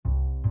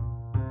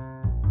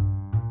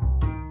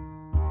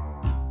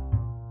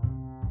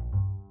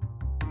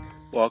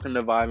Welcome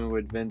to Vibing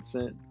with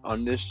Vincent.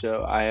 On this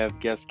show, I have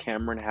guest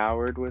Cameron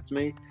Howard with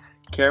me.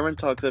 Cameron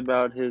talks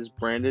about his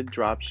branded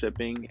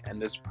dropshipping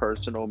and his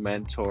personal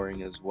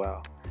mentoring as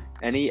well.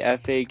 Any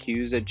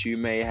FAQs that you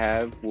may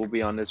have will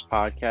be on this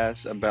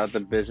podcast about the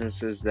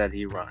businesses that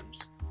he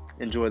runs.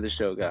 Enjoy the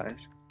show,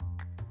 guys.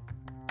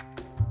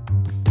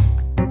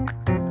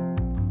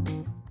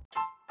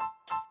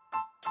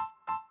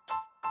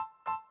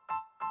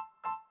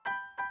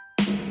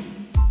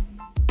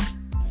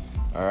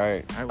 All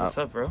right. All right, what's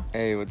up, bro?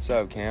 Hey, what's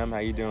up, Cam? How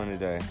you doing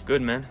today?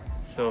 Good, man.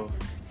 So,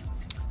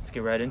 let's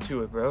get right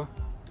into it, bro.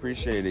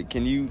 Appreciate it.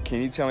 Can you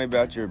tell me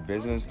about your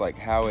business, like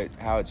how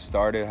it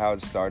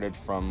started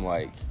from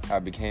like how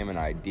it became an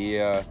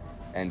idea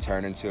and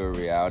turned into a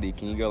reality?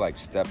 Can you go like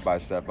step by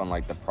step on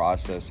like the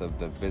process of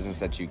the business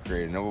that you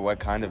created? And what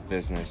kind of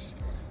business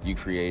you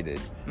created?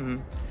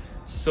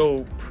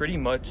 So pretty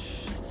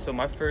much,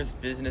 my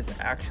first business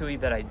actually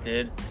that I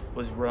did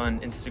was run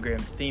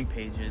Instagram theme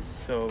pages.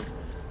 So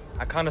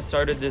I kind of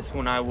started this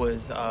when I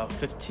was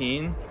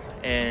 15,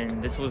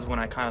 and this was when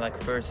I kind of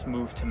like first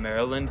moved to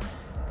Maryland.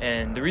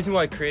 And the reason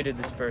why I created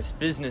this first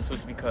business was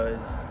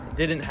because it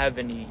didn't have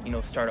any,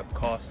 startup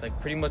costs. Like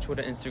pretty much what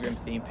an Instagram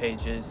theme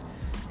page is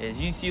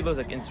you see those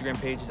like Instagram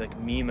pages, like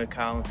meme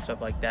accounts, stuff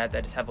like that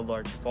just have a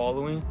large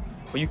following,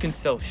 but you can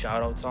sell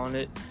shout outs on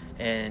it.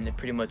 And it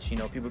pretty much,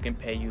 people can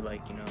pay you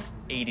like,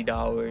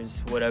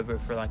 $80, whatever,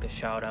 for like a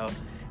shout out.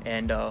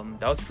 And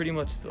that was pretty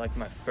much like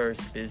my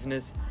first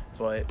business.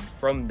 But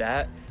from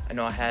that, I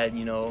know I had,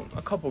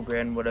 a couple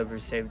grand, whatever,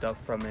 saved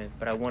up from it.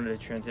 But I wanted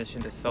to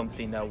transition to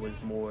something that was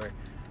more,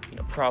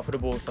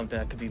 profitable, something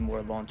that could be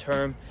more long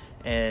term.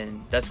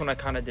 And that's when I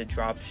kind of did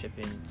drop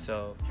shipping.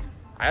 So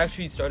I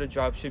actually started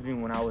drop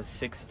shipping when I was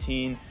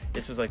 16.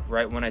 This was like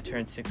right when I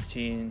turned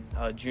 16,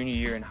 junior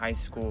year in high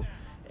school.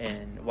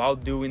 And while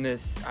doing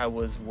this, I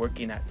was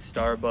working at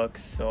Starbucks,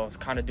 so I was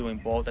kind of doing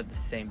both at the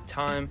same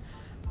time.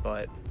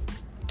 But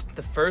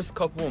the first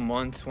couple of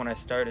months when I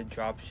started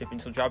dropshipping,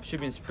 so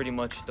dropshipping is pretty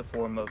much the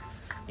form of,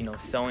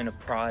 selling a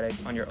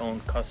product on your own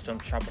custom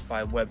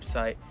Shopify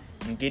website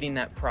and getting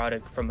that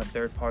product from a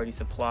third-party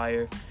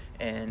supplier.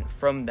 And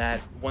from that,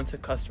 once a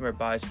customer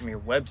buys from your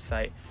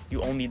website,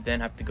 you only then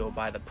have to go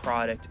buy the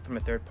product from a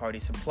third-party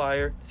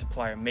supplier. The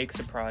supplier makes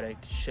a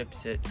product,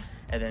 ships it,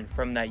 and then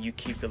from that, you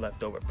keep the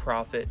leftover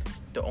profit.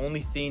 The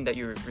only thing that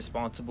you're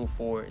responsible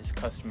for is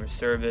customer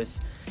service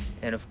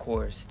and, of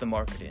course, the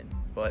marketing.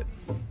 But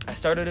I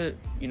started it,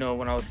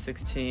 when I was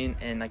 16,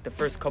 and like the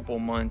first couple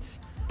of months,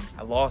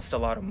 I lost a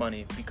lot of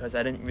money because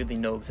I didn't really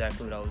know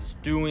exactly what I was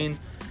doing.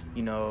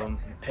 My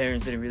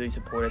parents didn't really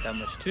support it that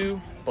much too,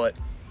 but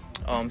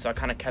so I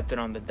kind of kept it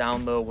on the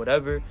down low,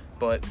 whatever.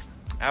 But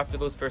after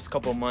those first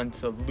couple of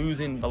months of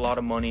losing a lot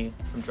of money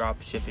from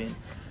drop shipping,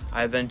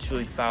 I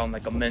eventually found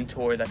like a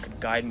mentor that could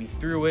guide me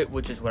through it,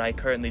 which is what I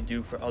currently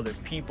do for other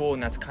people.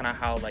 And that's kind of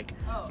how like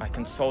my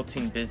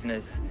consulting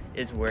business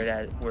is where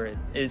it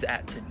is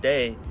at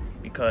today,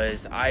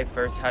 because I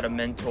first had a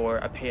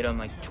mentor. I paid him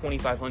like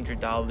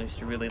 $2,500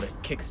 to really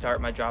like kickstart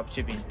my drop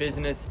shipping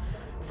business.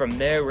 From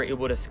there, we're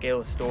able to scale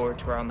a store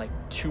to around like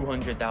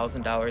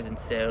 $200,000 in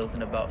sales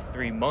in about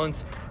 3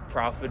 months,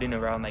 profiting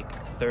around like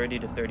 30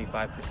 to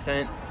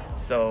 35%.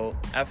 So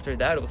after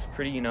that, it was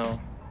pretty,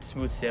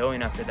 smooth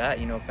sailing after that.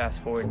 Fast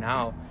forward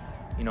now,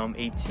 I'm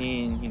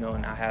 18,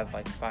 and I have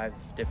like 5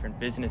 different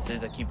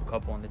businesses. I keep a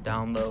couple on the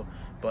down low,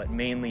 but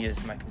mainly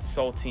is my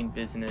consulting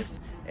business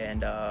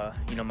and,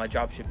 my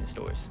drop shipping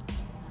stores.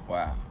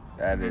 Wow,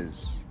 that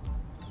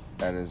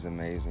is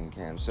amazing,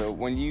 Cam. So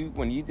when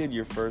you did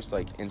your first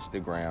like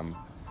Instagram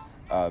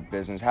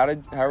business, how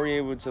were you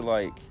able to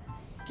like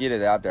get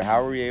it out there?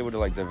 How were you able to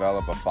like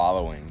develop a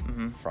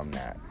following from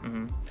that?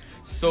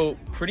 So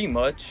pretty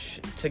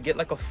much to get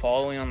like a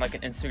following on like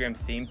an Instagram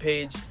theme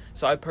page,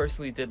 so I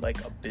personally did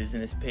like a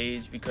business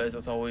page because I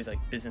was always like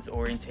business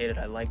orientated.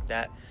 I like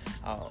that.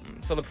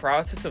 So the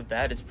process of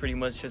that is pretty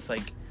much just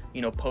like,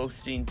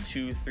 posting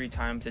 2-3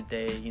 times a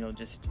day,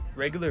 just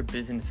regular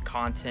business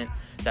content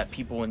that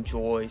people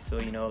enjoy. So,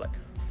 like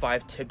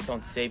 5 tips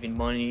on saving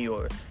money,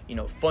 or,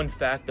 fun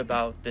fact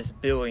about this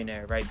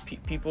billionaire, right?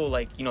 People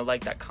like,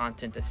 like that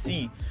content to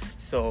see.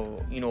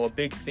 So, a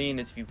big thing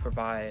is if you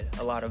provide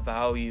a lot of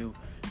value,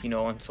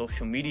 on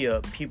social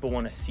media, people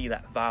want to see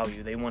that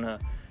value. They want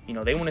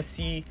to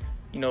see,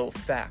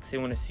 facts. They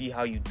want to see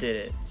how you did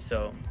it.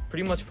 So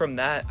pretty much from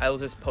that, I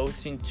was just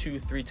posting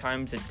 2-3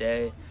 times a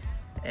day,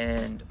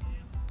 and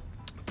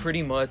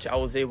pretty much I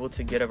was able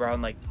to get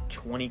around like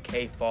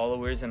 20K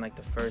followers in like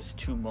the first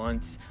 2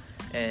 months.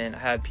 And I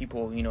had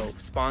people,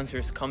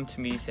 sponsors come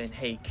to me saying,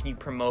 hey, can you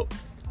promote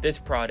this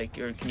product,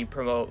 or can you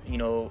promote,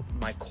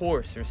 my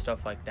course or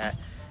stuff like that?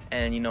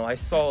 And, I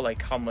saw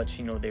like how much,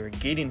 they were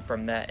getting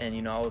from that.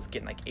 And, I was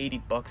getting like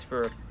 $80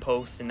 for a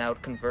post, and that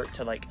would convert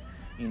to like,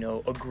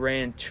 $1,000,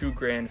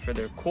 $2,000 for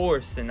their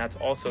course. And that's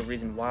also a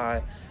reason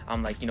why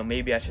I'm like,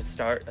 maybe I should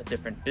start a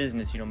different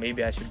business.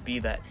 Maybe I should be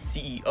that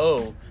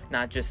CEO,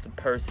 not just the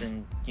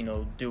person,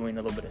 doing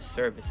a little bit of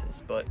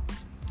services. But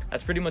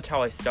that's pretty much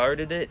how I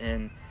started it,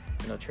 and,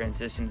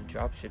 transitioned to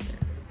dropshipping.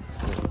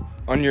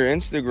 On your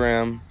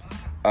Instagram,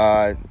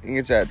 I think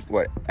it's at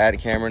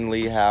Cameron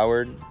Lee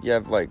Howard. You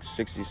have like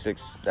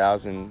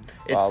 66,000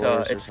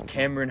 followers or It's something.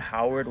 Cameron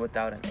Howard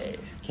without an A.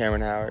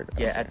 Cameron Howard.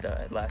 Yeah, Okay. at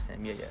the last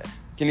name. Yeah.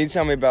 Can you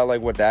tell me about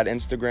like what that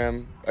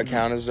Instagram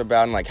account is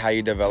about, and like how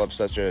you developed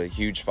such a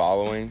huge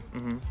following,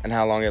 and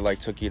how long it like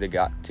took you to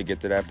get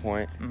to that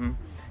point?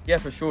 Yeah,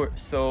 for sure.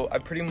 So I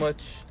pretty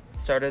much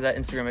started that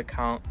Instagram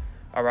account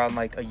around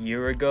like a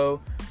year ago,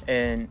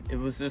 and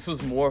this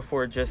was more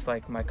for just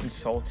like my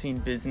consulting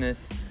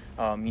business,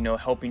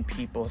 helping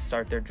people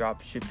start their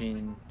drop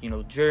shipping,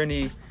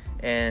 journey.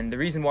 And the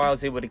reason why I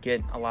was able to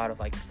get a lot of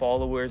like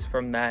followers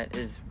from that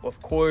is,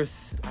 of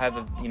course, I have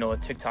a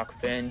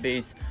TikTok fan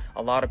base.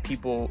 A lot of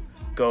people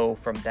go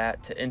from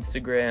that to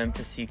Instagram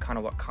to see kind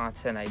of what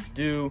content I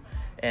do,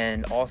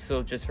 and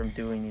also just from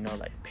doing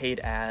like paid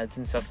ads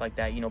and stuff like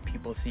that.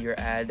 People see your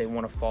ad, they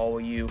want to follow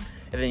you,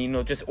 and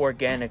then just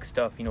organic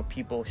stuff.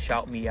 People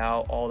shout me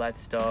out, all that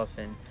stuff.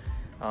 And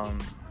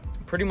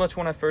pretty much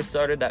when I first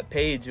started that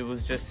page, it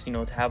was just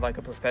to have like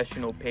a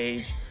professional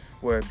page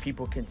where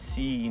people can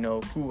see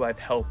who I've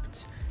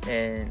helped,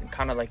 and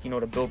kind of like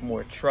to build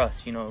more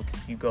trust. Because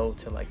you go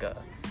to like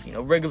a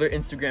regular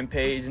Instagram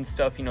page and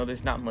stuff,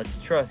 there's not much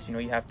trust.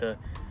 You have to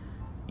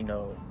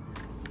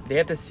they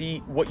have to see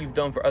what you've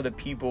done for other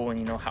people,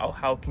 and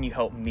how can you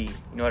help me.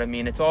 You know what I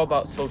mean? It's all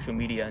about social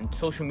media, and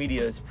social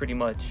media is pretty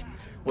much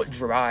what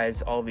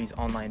drives all these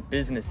online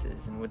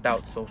businesses. And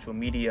without social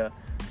media,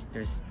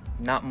 there's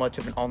not much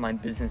of an online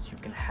business you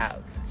can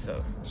have.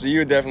 So you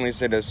would definitely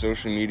say that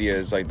social media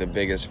is like the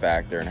biggest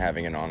factor in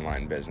having an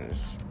online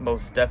business.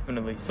 Most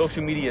definitely,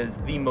 social media is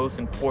the most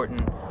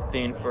important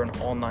thing for an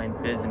online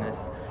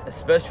business,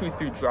 especially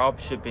through drop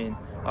shipping.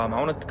 I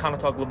want to kind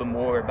of talk a little bit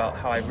more about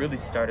how I really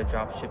started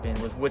drop shipping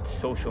was with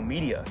social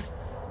media.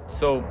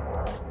 So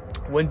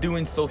when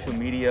doing social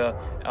media,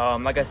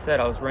 like I said,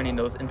 I was running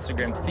those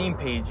Instagram theme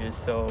pages.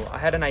 So I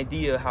had an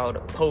idea how to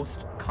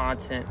post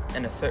content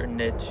in a certain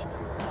niche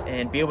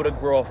and be able to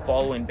grow a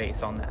following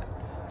base on that.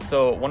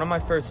 So one of my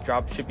first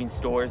drop shipping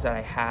stores that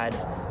I had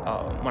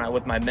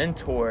with my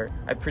mentor,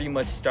 I pretty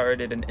much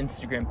started an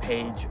Instagram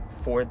page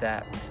for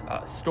that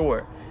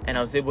store, and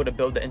I was able to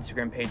build the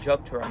Instagram page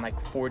up to around like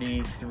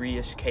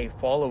 43-ish K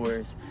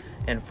followers.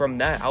 And from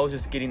that, I was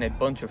just getting a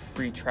bunch of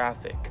free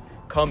traffic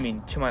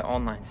coming to my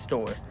online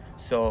store.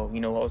 So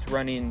I was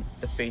running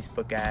the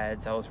Facebook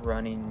ads, I was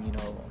running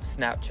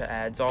Snapchat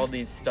ads, all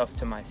these stuff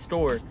to my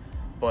store.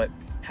 But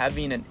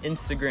having an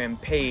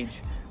Instagram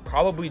page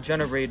probably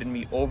generated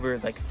me over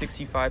like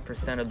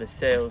 65% of the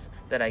sales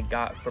that I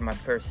got from my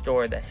first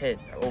store that hit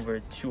over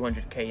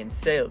 200K in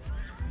sales.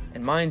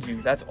 And mind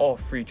you, that's all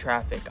free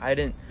traffic.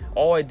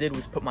 All I did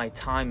was put my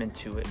time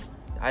into it.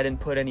 I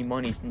didn't put any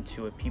money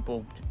into it.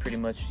 People pretty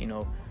much,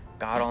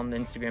 got on the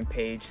Instagram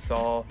page,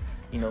 saw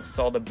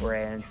the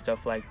brand,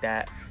 stuff like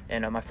that.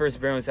 And my first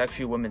brand was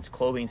actually a women's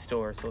clothing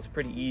store. So it's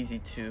pretty easy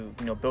to,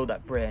 build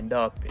that brand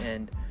up.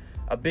 And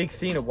a big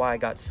thing of why I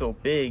got so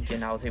big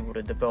and I was able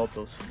to develop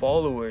those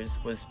followers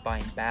was by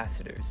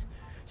ambassadors.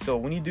 So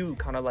when you do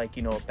kind of like,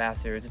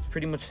 ambassadors, it's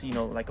pretty much,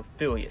 like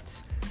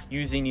affiliates.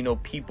 Using,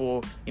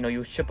 people,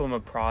 you ship them a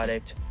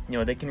product,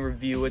 they can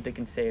review it, they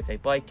can say if they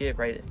like it,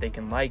 right? If they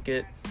can like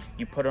it,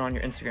 you put it on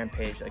your Instagram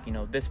page, like,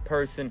 this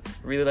person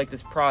really liked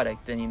this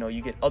product, then,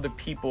 you get other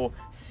people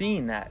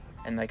seeing that,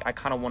 and like, I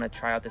kind of want to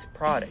try out this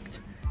product.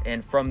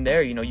 And from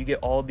there, you get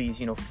all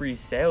these, free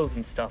sales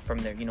and stuff from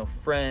there,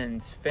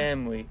 friends,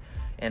 family,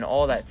 and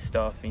all that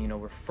stuff, and,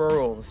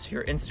 referrals to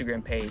your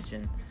Instagram page.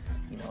 And,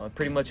 it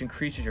pretty much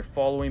increases your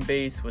following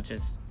base, which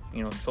is,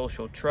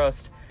 social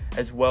trust,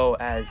 as well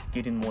as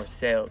getting more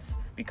sales,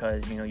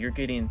 because, you're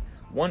getting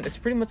it's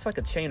pretty much like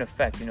a chain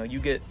effect. You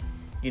get,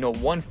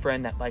 one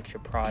friend that likes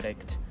your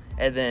product,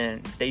 and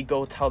then they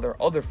go tell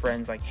their other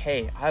friends like,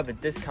 hey, I have a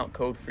discount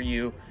code for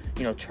you,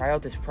 try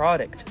out this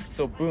product.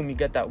 So boom, you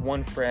get that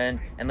one friend,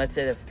 and let's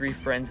say they have 3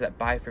 friends that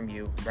buy from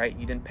you, right?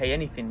 You didn't pay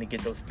anything to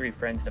get those 3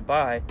 friends to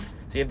buy.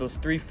 So you have those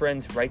 3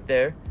 friends right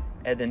there,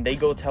 and then they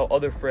go tell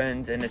other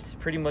friends, and it's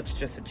pretty much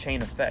just a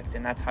chain effect.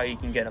 And that's how you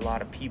can get a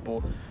lot of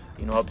people,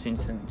 up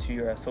into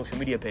your social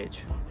media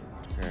page.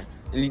 Okay.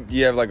 And do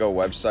you have like a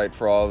website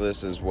for all of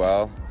this as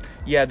well?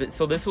 Yeah,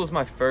 so this was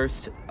my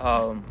first,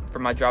 for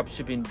my drop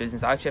shipping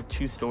business. I actually have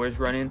 2 stores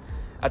running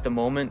at the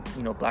moment.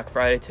 Black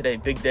Friday today,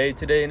 big day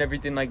today and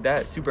everything like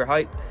that. Super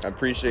hype. I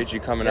appreciate you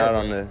coming out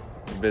on the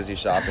busy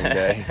shopping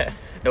day.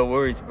 No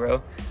worries,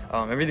 bro.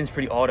 Everything's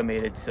pretty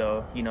automated,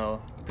 so,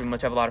 pretty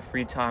much have a lot of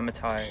free time. That's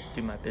how I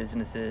do my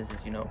businesses,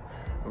 is,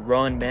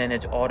 run,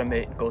 manage,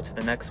 automate, and go to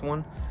the next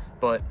one.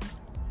 But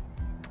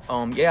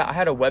yeah, I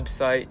had a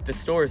website. The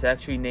store is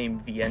actually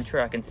named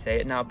Vientra. I can say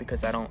it now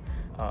because I don't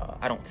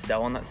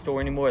sell on that store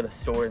anymore. The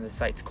store and the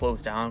site's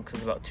closed down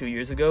because about 2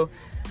 years ago.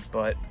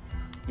 But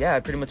yeah, I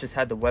pretty much just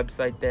had the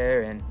website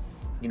there, and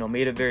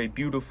made it very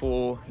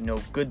beautiful.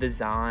 Good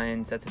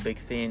designs. That's a big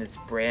thing. It's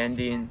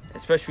branding,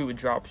 especially with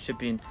drop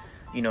shipping.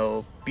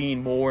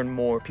 Being more and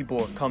more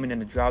people are coming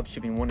into drop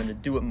shipping, wanting to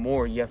do it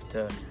more. You have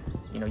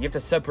to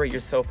separate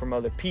yourself from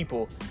other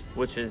people,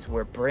 which is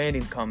where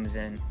branding comes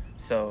in.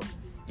 So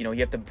you know, you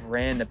have to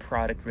brand the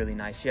product really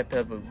nice. You have to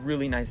have a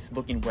really nice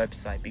looking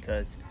website,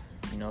 because,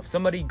 you know, if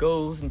somebody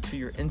goes into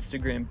your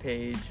Instagram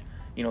page,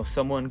 you know,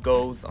 someone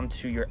goes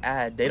onto your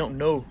ad, they don't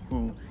know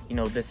who, you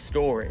know, this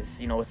store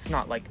is. You know, it's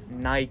not like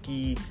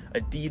Nike,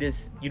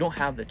 Adidas. You don't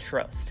have the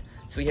trust.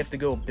 So you have to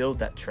go build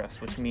that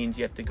trust, which means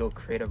you have to go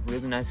create a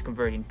really nice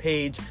converting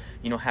page.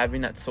 You know, having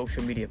that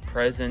social media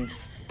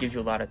presence gives you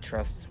a lot of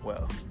trust as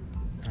well.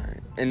 All right.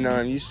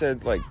 And you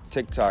said like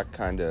TikTok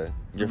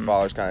your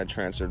followers kind of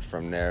transferred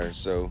from there.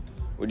 So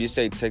would you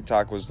say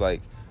TikTok was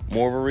like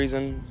more of a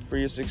reason for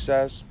your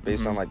success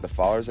based on like the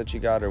followers that you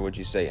got, or would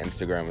you say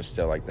Instagram was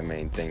still like the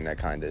main thing that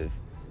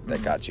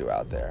that got you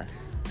out there?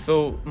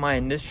 So my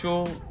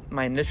initial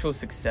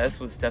success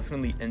was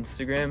definitely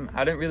Instagram.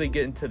 I didn't really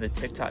get into the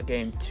TikTok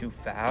game too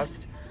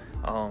fast,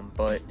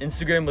 but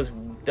Instagram was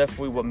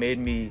definitely what made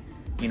me,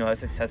 you know, as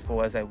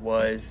successful as I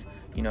was.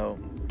 You know,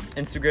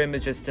 Instagram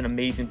is just an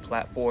amazing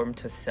platform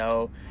to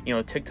sell. You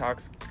know,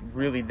 TikTok's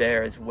really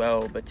there as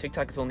well, but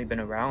TikTok has only been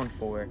around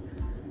for,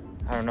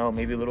 I don't know,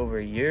 maybe a little over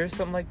a year or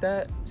something like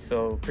that.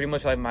 So pretty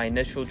much like my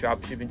initial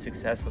dropshipping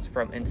success was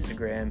from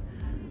Instagram.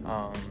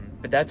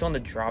 But that's on the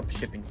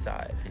dropshipping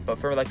side. But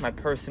for like my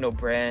personal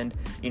brand,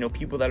 you know,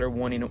 people that are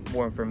wanting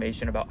more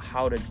information about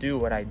how to do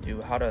what I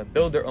do, how to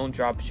build their own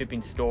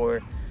dropshipping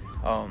store,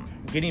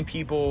 getting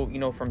people, you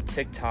know, from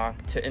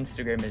TikTok to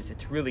Instagram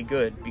it's really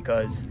good,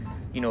 because,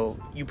 you know,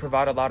 you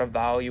provide a lot of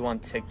value on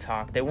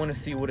TikTok. They want to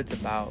see what it's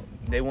about.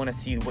 They want to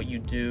see what you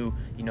do.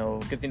 You know,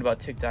 good thing about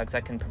TikTok is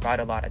I can provide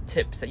a lot of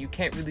tips that you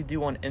can't really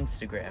do on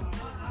Instagram.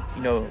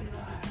 You know,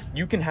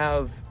 you can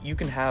have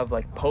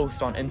like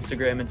posts on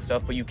Instagram and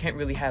stuff, but you can't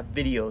really have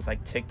videos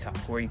like TikTok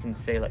where you can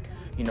say like,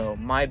 you know,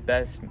 my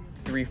best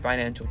 3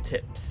 financial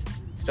tips,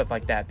 stuff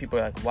like that. People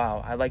are like,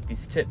 wow, I like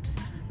these tips.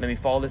 Let me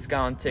follow this guy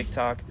on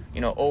TikTok. You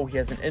know, oh, he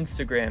has an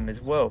Instagram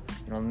as well.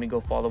 You know, let me go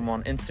follow him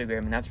on Instagram.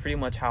 And that's pretty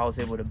much how I was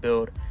able to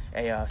build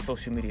a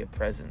social media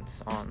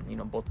presence on, you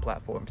know, both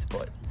platforms.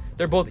 But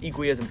they're both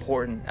equally as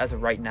important as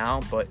of right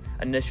now. But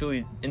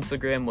initially,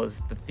 Instagram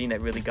was the thing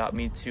that really got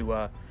me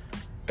to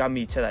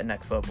that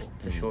next level,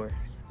 for sure.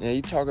 Yeah,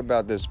 you talk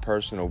about this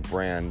personal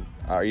brand.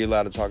 Are you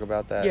allowed to talk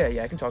about that?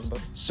 Yeah, I can talk about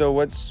it. So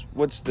what's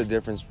the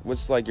difference?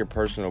 What's like your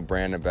personal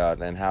brand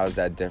about, and how is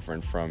that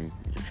different from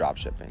your drop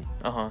shipping?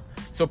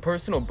 So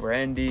personal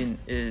branding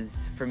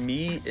is, for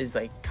me, is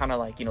like kind of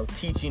like, you know,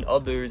 teaching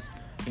others,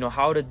 you know,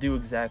 how to do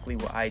exactly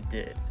what I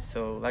did.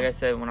 So like I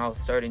said, when I was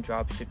starting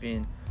drop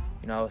shipping,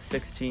 you know, I was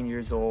 16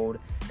 years old,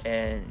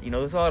 and, you know,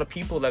 there's a lot of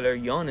people that are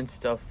young and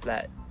stuff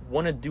that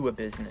want to do a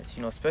business,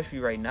 you know, especially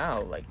right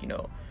now, like, you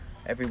know,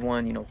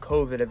 everyone, you know,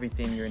 COVID,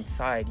 everything, you're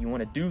inside, you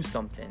want to do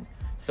something.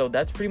 So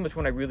that's pretty much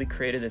when I really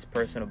created this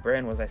personal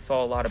brand. Was I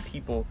saw a lot of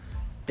people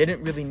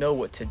didn't really know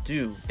what to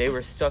do. They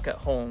were stuck at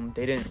home.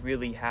 They didn't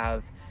really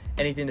have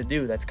anything to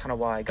do. That's kind of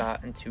why I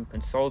got into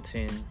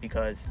consulting,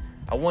 because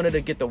I wanted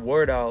to get the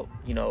word out,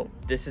 you know,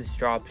 this is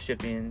drop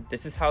shipping,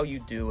 this is how you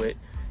do it,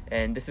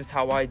 and this is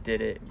how I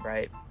did it,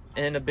 right?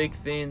 And a big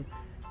thing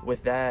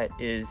with that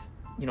is,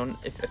 you know,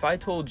 if I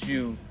told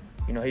you,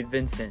 you know, hey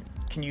Vincent,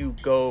 can you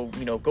go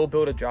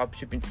build a drop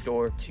shipping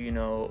store to, you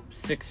know,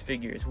 6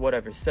 figures,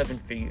 whatever, 7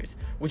 figures,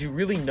 would you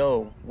really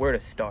know where to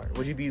start?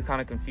 Would you be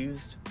kind of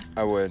confused?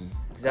 I would.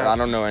 Exactly. I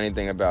don't know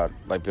anything about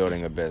like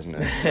building a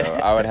business, so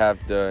I would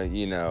have to,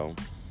 you know,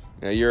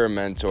 you're a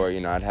mentor, you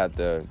know, I'd have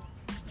to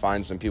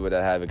find some people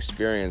that have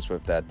experience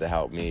with that to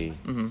help me,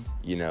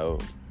 you know,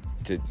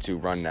 to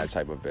run that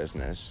type of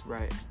business.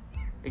 Right.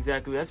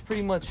 Exactly. That's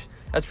pretty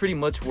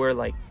much where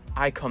like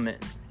I come in.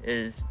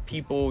 Is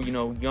people, you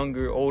know,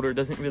 younger, older,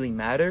 doesn't really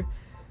matter.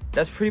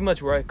 That's pretty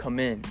much where I come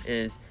in.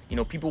 Is, you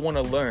know, people want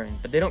to learn,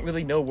 but they don't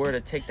really know where to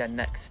take that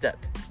next step.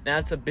 And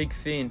that's a big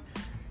thing.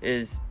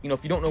 Is, you know,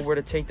 if you don't know where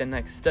to take the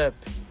next step,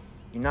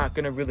 you're not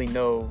gonna really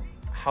know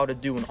how to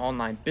do an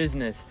online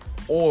business.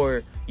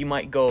 Or you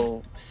might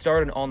go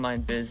start an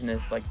online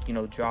business like, you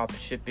know, drop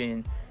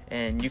shipping,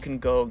 and you can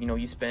go, you know,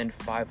 you spend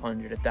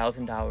 $500,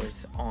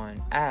 $1,000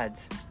 on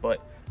ads,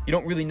 but you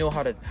don't really know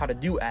how to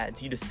do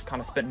ads. You just kind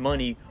of spend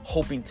money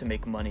hoping to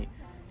make money.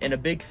 And a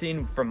big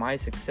thing for my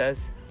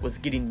success was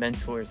getting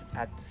mentors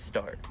at the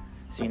start.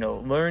 So, you know,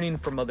 learning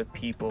from other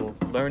people,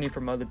 learning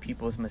from other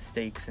people's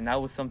mistakes. And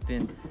that was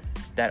something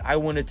that I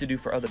wanted to do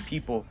for other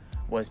people,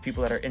 was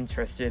people that are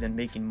interested in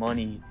making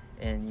money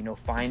and, you know,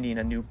 finding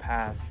a new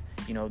path.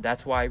 You know,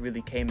 that's why I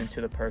really came into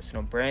the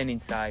personal branding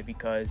side,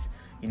 because,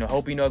 you know,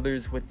 helping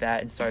others with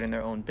that and starting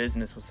their own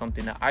business was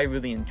something that I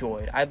really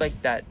enjoyed. I like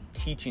that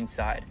teaching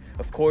side.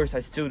 Of course, I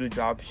still do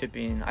drop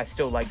shipping. I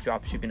still like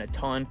drop shipping a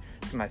ton.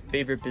 It's my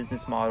favorite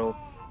business model.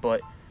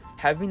 But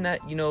having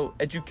that, you know,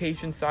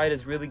 education side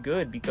is really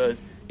good,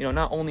 because, you know,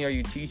 not only are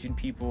you teaching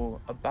people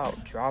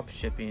about drop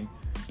shipping,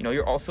 you know,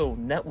 you're also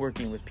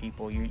networking with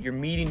people. You're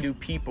meeting new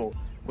people,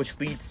 which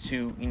leads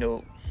to, you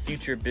know,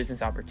 future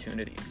business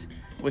opportunities,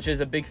 which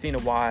is a big thing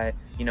of why,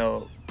 you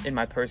know, in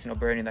my personal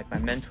branding, like my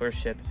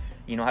mentorship,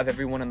 you know, I have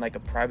everyone in like a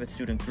private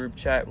student group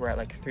chat. We're at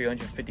like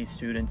 350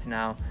 students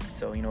now.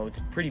 So, you know, it's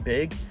pretty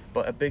big.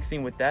 But a big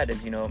thing with that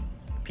is, you know,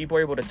 people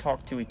are able to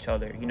talk to each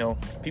other.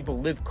 People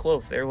live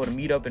close. They're able to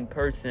meet up in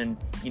person,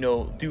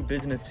 do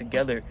business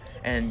together.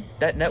 And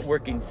that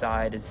networking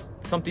side is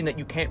something that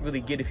you can't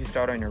really get if you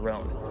start on your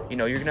own. You're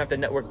going to have to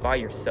network by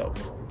yourself.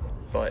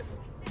 But,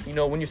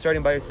 when you're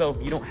starting by yourself,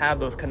 you don't have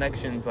those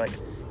connections like,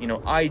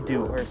 I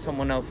do or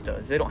someone else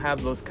does. They don't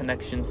have those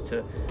connections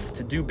to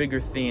do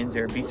bigger things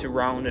or be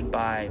surrounded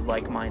by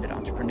like-minded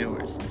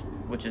entrepreneurs,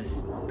 which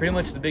is pretty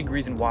much the big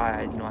reason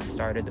why I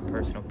started the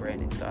personal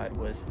branding side,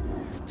 was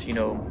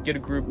to get a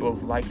group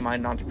of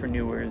like-minded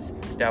entrepreneurs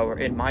that were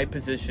in my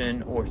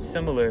position or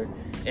similar,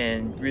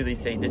 and really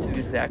say, this is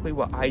exactly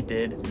what I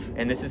did,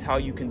 and this is how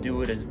you can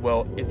do it as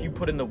well if you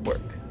put in the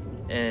work.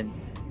 And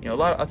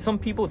some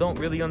people don't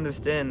really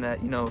understand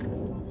that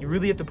you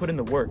really have to put in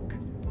the work.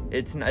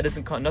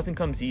 Nothing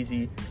comes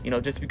easy.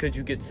 Just because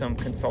you get some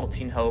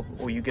consulting help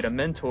or you get a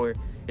mentor,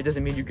 it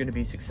doesn't mean you're going to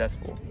be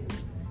successful.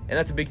 And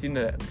that's a big thing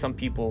that some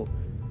people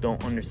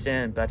don't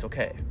understand, but that's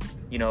okay.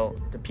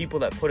 The people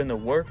that put in the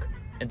work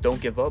and don't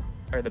give up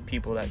are the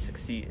people that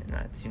succeed. And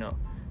that's,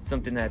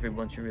 something that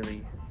everyone should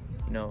really,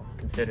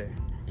 consider.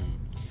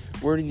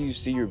 Where do you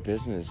see your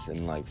business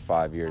in like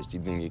 5 years? Do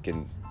you think it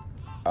can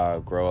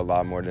grow a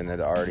lot more than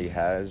it already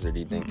has, or do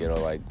you think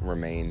it'll like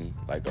remain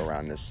like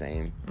around the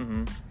same?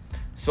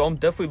 So I'm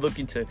definitely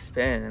looking to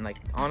expand, and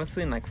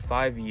honestly, in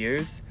 5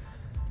 years,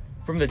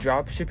 from the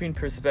dropshipping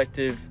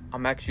perspective,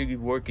 I'm actually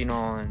working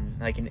on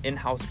an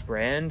in-house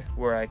brand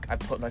where I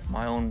put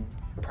my own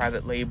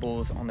private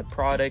labels on the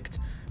product,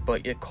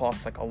 but it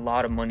costs a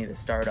lot of money to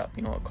start up.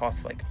 It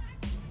costs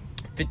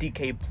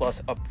 $50K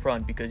plus up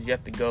front, because you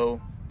have to go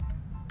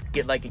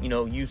get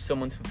use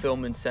someone's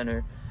fulfillment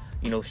center,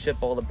 ship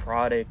all the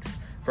products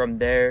from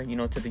there,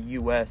 to the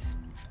US.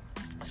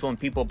 So when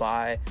people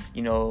buy,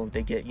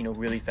 they get,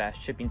 really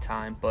fast shipping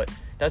time. But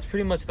that's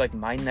pretty much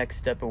my next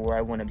step of where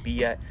I want to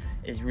be at,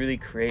 is really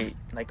create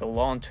a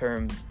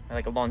long-term,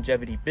 a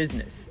longevity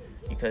business.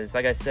 Because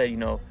like I said,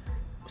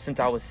 since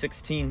I was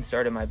 16,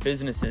 started my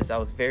businesses, I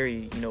was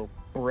very,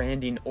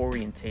 branding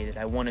orientated.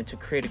 I wanted to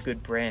create a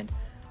good brand,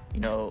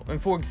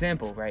 and for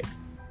example, right,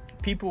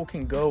 people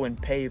can go and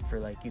pay for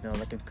a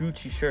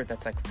Gucci shirt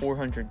that's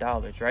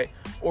 $400, right?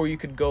 Or you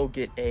could go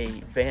get a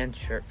Vans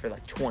shirt for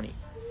 $20.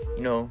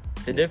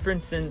 The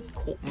difference in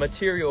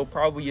material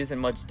probably isn't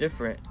much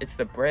different. It's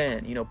the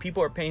brand.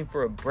 People are paying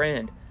for a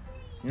brand,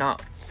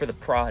 not for the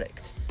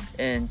product.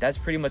 And that's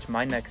pretty much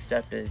my next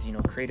step, is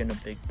creating a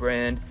big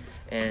brand.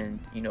 And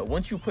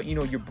once you put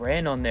your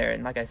brand on there,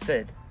 and like I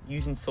said,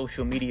 using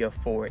social media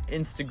for it,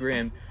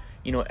 Instagram,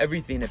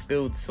 everything that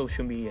builds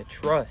social media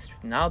trust.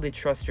 Now they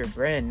trust your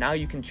brand. Now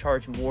you can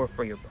charge more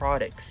for your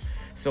products.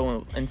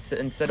 So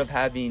instead of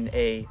having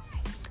a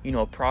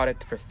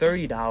product for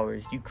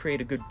 $30, you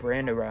create a good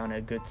brand around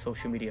a good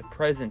social media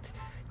presence.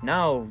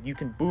 Now you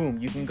can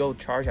go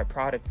charge a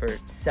product for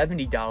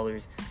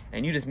 $70,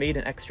 and you just made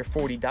an extra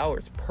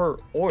 $40 per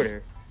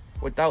order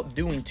without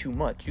doing too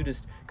much. You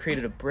just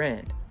created a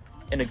brand.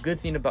 And a good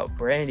thing about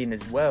branding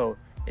as well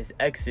is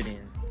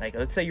exiting.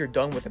 Let's say you're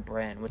done with a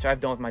brand, which I've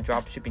done with my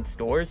drop shipping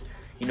stores.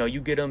 You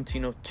get them to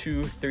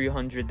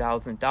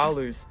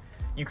 $200,000-$300,000.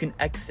 You can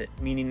exit,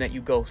 meaning that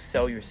you go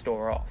sell your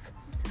store off.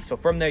 So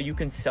from there, you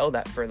can sell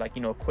that for a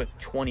quick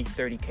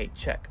 20-30K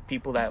check.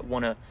 People that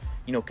want to,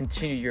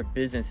 continue your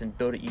business and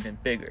build it even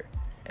bigger.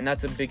 And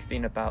that's a big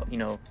thing about,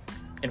 in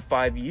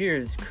 5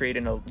 years,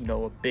 creating a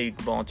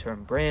big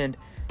long-term brand,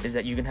 is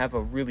that you can have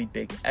a really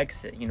big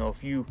exit.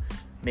 If you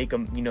make a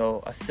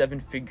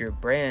 7-figure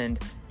brand,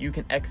 you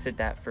can exit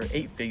that for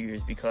 8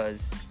 figures,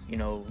 because,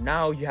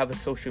 now you have a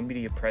social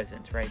media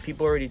presence, right?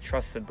 People already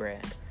trust the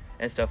brand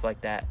and stuff like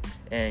that.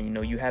 And,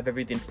 you have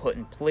everything put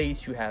in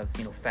place. You have,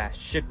 fast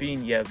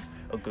shipping. You have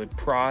a good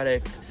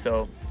product.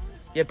 So,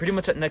 yeah, pretty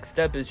much that next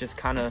step is just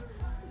kind of,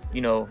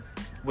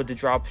 with the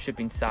drop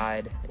shipping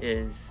side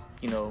is,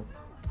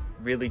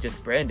 really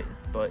just branding.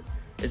 But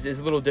it's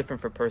a little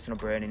different for personal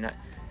branding.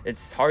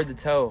 It's hard to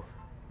tell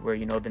where,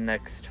 the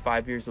next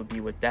 5 years will be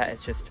with that.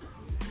 It's just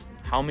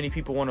how many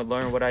people want to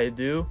learn what I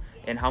do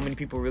and how many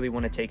people really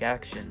want to take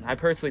action. I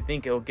personally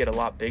think it'll get a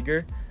lot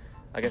bigger.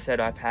 Like I said,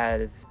 I've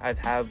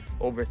have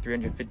over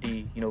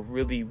 350,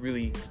 really,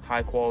 really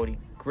high quality,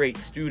 great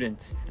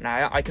students. And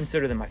I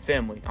consider them my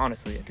family,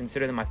 honestly. I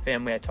consider them my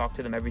family. I talk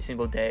to them every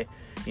single day.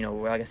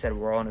 Like I said,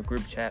 we're all in a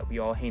group chat. We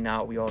all hang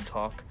out. We all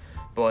talk.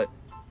 But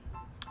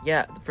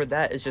yeah, for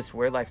that, it's just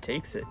where life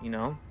takes it,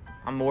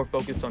 I'm more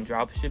focused on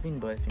drop shipping,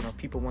 but if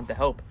people want the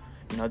help,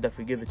 I'll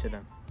definitely give it to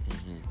them.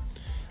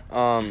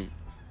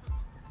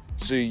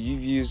 So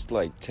you've used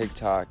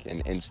TikTok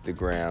and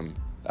Instagram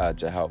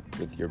to help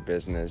with your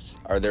business.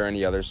 Are there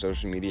any other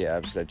social media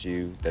apps that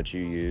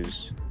you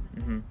use?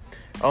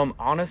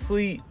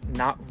 Honestly,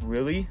 not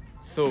really.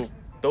 So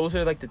those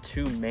are the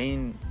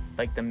main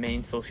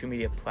social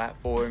media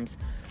platforms.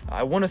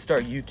 I want to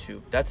start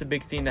YouTube. That's a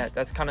big thing.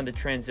 That's kind of the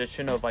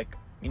transition of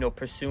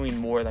pursuing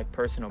more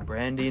personal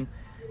branding,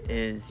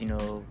 is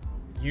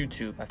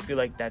YouTube. I feel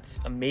like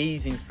that's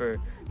amazing for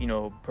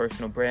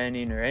personal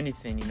branding or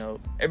anything.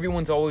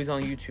 Everyone's always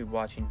on YouTube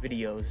watching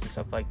videos and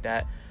stuff like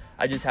that.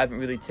 I just haven't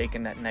really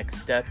taken that next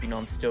step.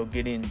 I'm still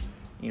getting,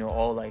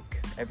 all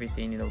like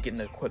everything, getting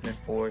the equipment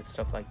for it,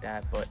 stuff like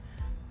that. But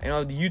the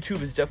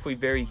YouTube is definitely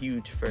very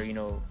huge for,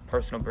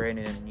 personal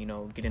branding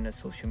and, getting a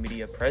social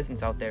media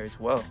presence out there as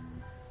well.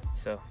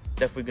 So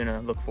definitely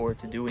gonna look forward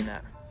to doing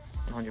that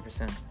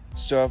 100%.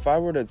 So if I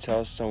were to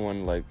tell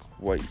someone like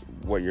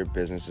what your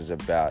business is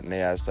about, and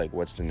they ask like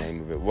what's the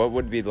name of it, what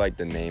would be like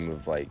the name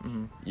of like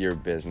your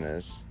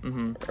business?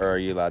 Or are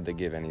you allowed to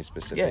give any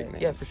specific names?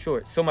 Yeah, for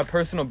sure. So my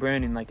personal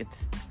branding, like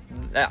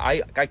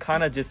I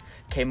kind of just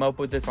came up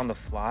with this on the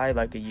fly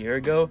like a year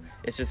ago.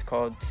 It's just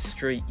called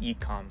Straight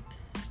Ecom.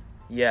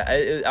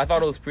 Yeah, I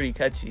thought it was pretty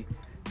catchy.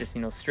 Just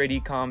straight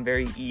ecom,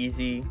 very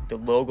easy. The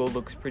logo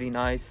looks pretty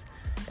nice,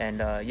 and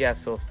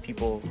so if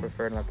people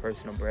refer to my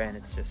personal brand,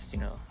 it's just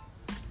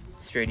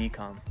Straight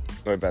Ecom.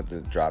 What about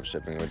the drop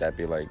shipping? Would that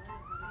be like?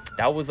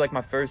 That was like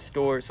my first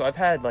store. So I've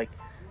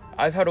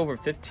had over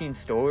 15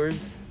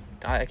 stores.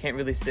 I can't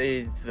really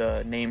say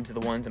the names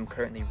of the ones I'm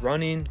currently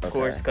running, of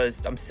course,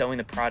 because I'm selling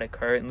the product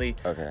currently.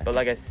 Okay. But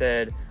like I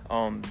said,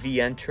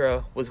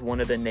 Vientra was one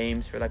of the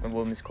names for like my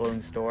women's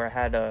clothing store. I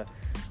had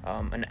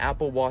an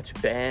Apple Watch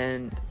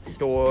band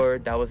store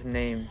that was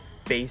named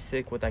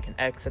Basic with like an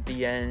X at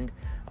the end.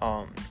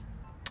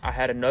 I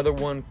had another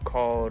one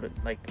called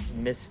like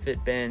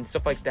Misfit Band,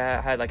 stuff like that.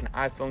 I had like an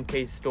iPhone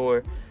case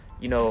store.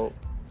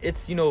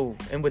 It's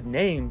and with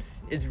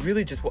names, it's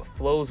really just what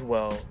flows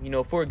well.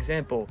 For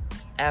example,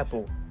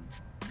 Apple.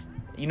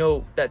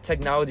 That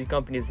technology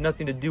company has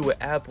nothing to do with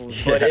Apple,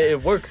 but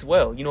it works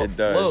well. It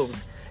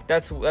flows.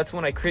 That's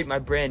when I create my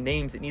brand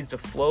names. It needs to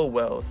flow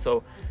well.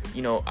 So,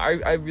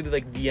 I really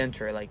like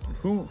Vientra. Like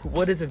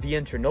what is a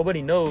Vientra?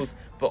 Nobody knows,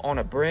 but on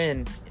a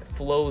brand, it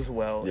flows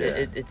well.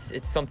 Yeah.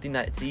 It's something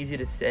that it's easy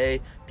to say.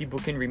 People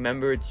can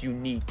remember. It's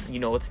unique.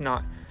 It's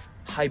not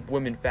hype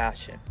women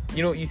fashion.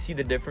 You see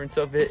the difference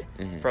of it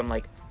from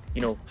like,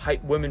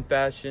 hype women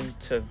fashion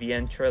to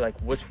Vientra. Like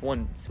which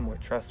one is more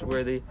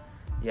trustworthy?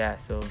 Yeah,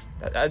 so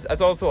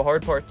that's also a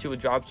hard part too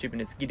with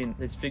dropshipping.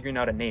 Is figuring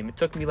out a name. It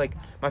took me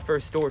my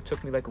first store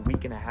took me like a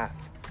week and a half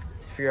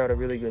to figure out a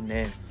really good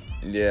name.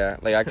 Yeah,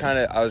 like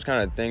I was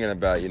kind of thinking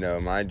about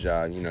my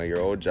job, your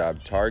old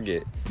job,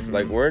 Target.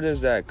 Like where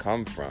does that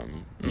come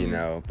from?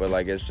 But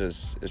like it's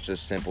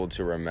just simple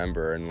to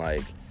remember and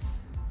like,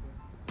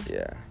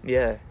 yeah.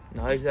 Yeah,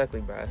 no, exactly,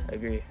 bro. I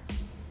agree.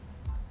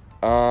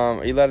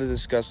 Are you allowed to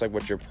discuss like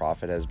what your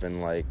profit has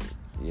been like,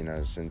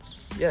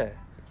 since?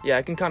 Yeah,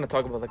 I can kind of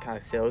talk about the kind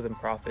of sales and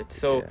profits.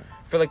 So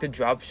for like the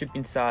drop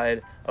shipping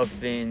side of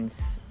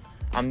things,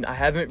 I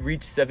haven't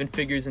reached 7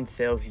 figures in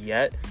sales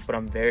yet, but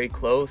I'm very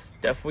close.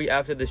 Definitely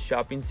after the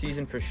shopping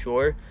season for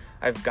sure.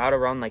 I've got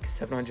around like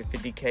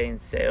 750K in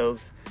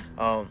sales.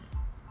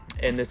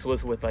 And this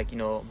was with like,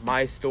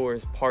 my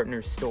stores,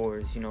 partner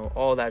stores,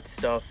 all that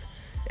stuff.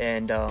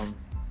 And,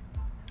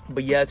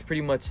 but yeah, it's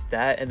pretty much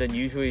that. And then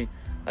usually,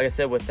 like I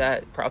said, with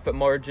that, profit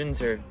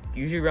margins are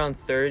usually around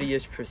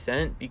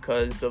 30%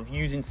 because of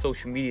using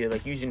social media,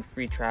 like using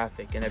free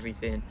traffic and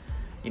everything.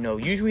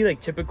 Usually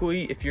like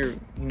typically if you're,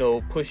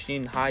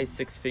 pushing high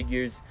 6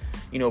 figures,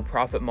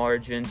 profit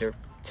margins are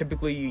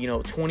typically,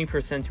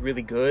 20% is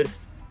really good,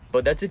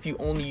 but that's if you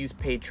only use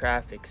paid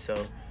traffic. So,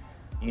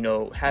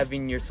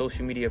 having your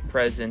social media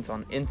presence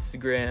on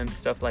Instagram,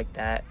 stuff like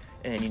that,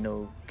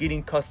 and,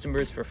 getting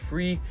customers for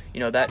free,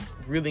 that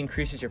really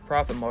increases your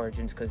profit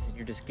margins because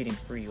you're just getting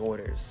free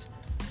orders.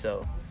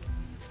 So,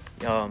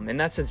 and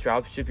that's just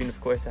drop shipping.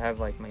 Of course, I have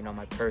like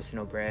my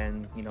personal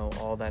brand,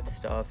 all that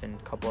stuff, and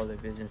a couple other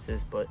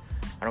businesses, but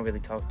I don't really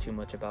talk too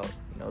much about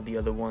the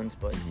other ones.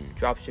 But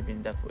drop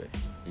shipping definitely.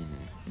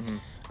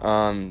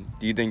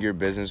 Do you think your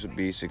business would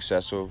be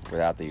successful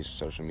without the use of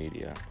social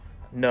media?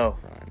 No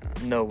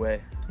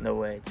way.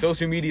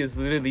 Social media is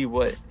literally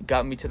what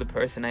got me to the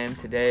person I am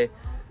today.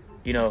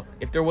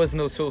 If there was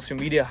no social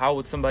media, how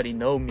would somebody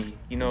know me?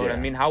 What I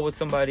mean? How would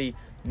somebody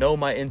know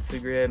my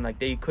Instagram? Like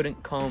they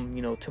couldn't come,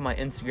 to my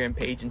Instagram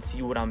page and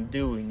see what I'm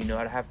doing.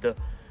 I'd have to,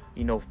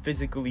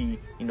 physically,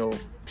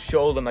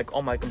 show them like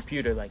on my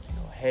computer, like,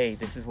 hey,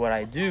 this is what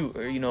I do.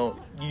 Or,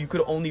 you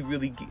could only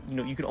really,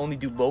 you could only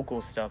do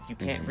local stuff. You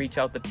can't reach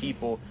out to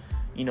people,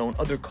 in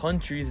other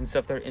countries and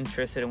stuff that are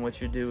interested in what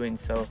you're doing.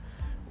 So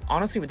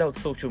honestly, without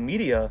social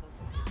media,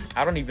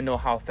 I don't even know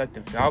how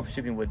effective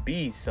dropshipping would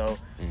be. So,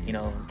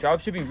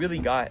 dropshipping really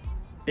got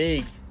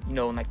big, in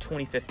like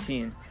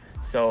 2015.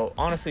 So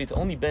honestly, it's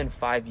only been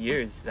 5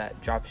 years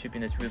that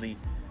dropshipping has really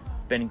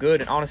been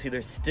good. And honestly,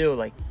 there's still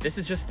like, this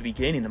is just the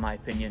beginning in my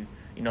opinion.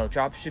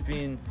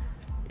 Dropshipping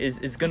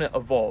is going to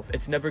evolve.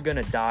 It's never going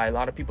to die. A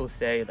lot of people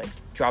say like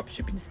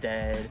dropshipping's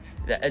dead.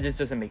 That it just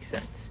doesn't make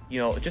sense.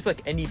 Just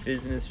like any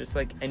business, just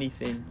like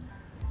anything,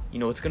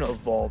 it's going to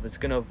evolve. It's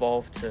going to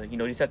evolve to, you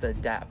just have to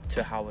adapt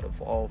to how it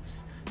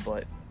evolves.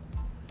 But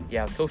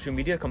yeah, social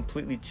media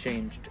completely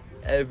changed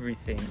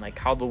everything, like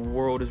how the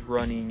world is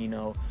running,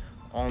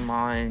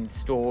 online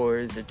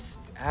stores. It's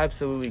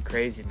absolutely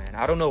crazy, man.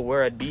 I don't know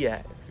where I'd be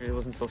at if it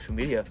wasn't social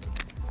media.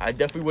 I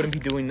definitely wouldn't be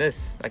doing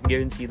this. I can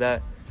guarantee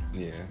that.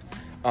 Yeah.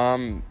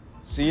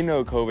 So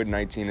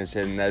COVID-19 has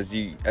hit, and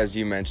as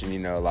you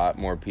mentioned, a lot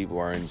more people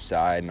are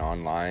inside and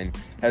online.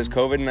 Has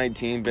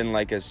COVID-19 been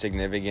like a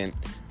significant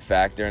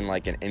factor in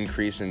like an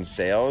increase in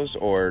sales,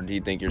 or do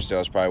you think your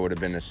sales probably would have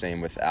been the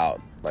same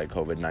without like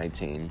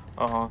COVID-19?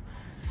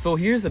 So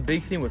here's a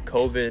big thing with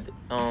COVID.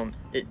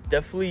 It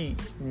definitely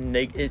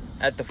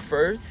at the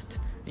first,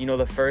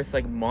 the first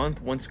like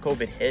month once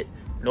COVID hit,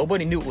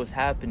 nobody knew what was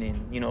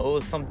happening.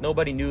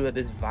 Nobody knew that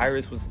this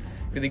virus was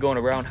really going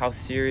around, how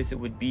serious it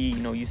would be.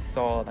 You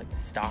saw like the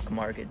stock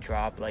market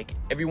drop, like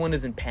everyone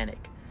is in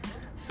panic.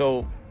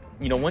 So,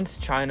 once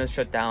China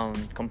shut down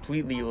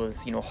completely, it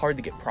was, hard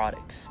to get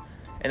products.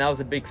 And that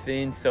was a big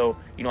thing. So,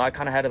 I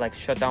kind of had to like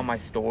shut down my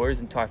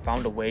stores until I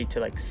found a way to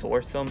like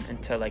source them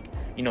into like,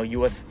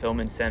 U.S.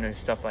 fulfillment centers,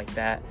 stuff like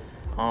that.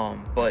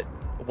 But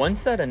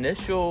once that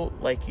initial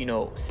like,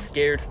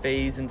 scared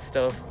phase and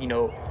stuff,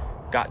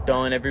 got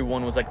done,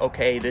 everyone was like,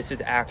 okay, this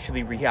is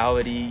actually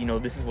reality.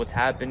 This is what's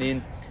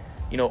happening.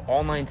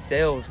 Online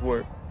sales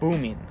were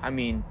booming. I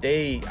mean,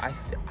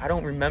 I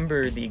don't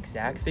remember the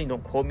exact thing.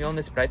 Don't quote me on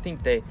this, but I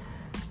think they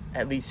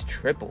at least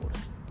tripled.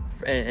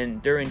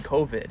 And during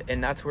COVID,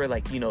 and that's where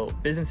like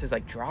businesses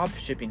like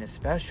dropshipping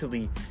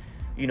especially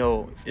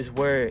is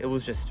where it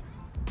was just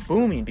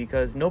booming,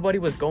 because nobody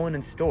was going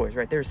in stores,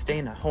 right? They were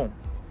staying at home,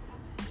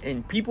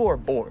 and people are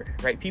bored,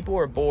 right? People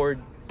are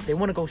bored. They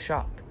want to go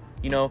shop.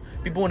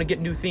 People want to get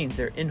new things.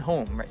 They're in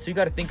home, right? So you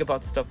got to think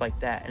about stuff like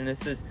that. And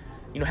this is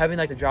having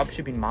like the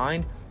dropshipping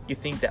mind, you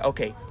think that,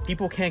 okay,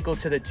 people can't go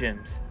to the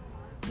gyms,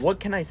 what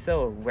can I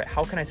sell?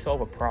 How can I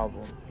solve a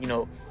problem?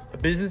 A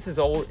business is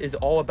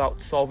all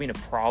about solving a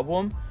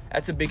problem.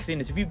 That's a big thing.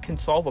 Is if you can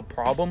solve a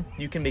problem,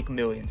 you can make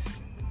millions.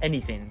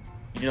 Anything,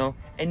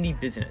 any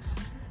business.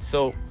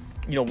 So,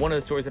 one of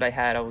the stores that I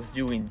had, I was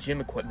doing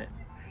gym equipment,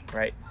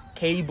 right?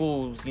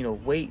 Cables,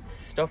 weights,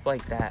 stuff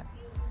like that,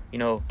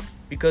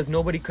 because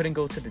nobody couldn't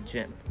go to the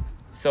gym.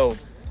 So,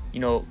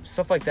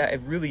 stuff like that,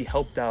 it really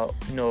helped out,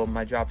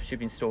 my drop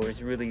shipping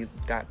stores. Really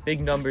got big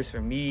numbers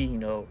for me,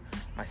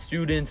 my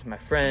students, my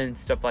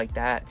friends, stuff like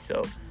that.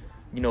 So,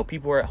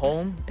 people were at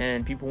home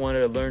and people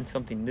wanted to learn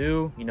something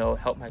new,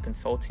 help my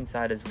consulting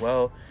side as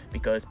well,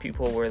 because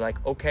people were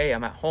like, okay,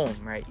 I'm at home,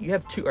 right? You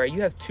have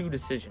two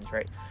decisions,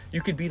 right?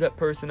 You could be that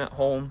person at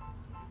home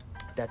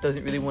that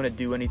doesn't really want to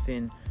do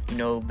anything.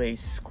 They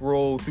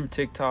scroll through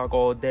TikTok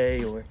all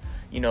day, or,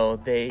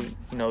 they,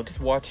 just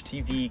watch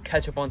TV,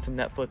 catch up on some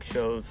Netflix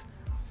shows.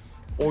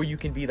 Or you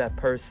can be that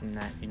person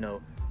that,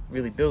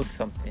 really builds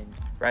something,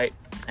 right?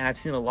 And I've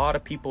seen a lot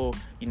of people,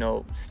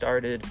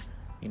 started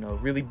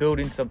really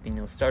building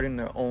something, starting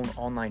their own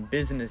online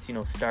business,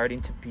 starting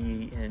to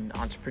be an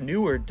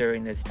entrepreneur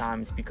during these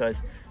times,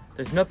 because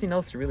there's nothing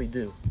else to really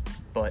do.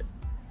 But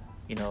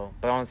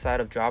on the side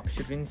of drop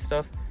shipping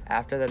stuff,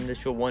 after that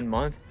initial 1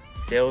 month,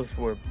 sales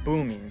were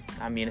booming.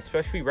 I mean,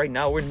 especially right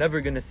now, we're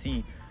never going to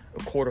see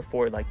a quarter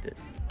four like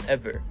this,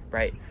 ever,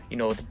 right?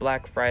 It's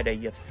Black Friday,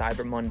 you have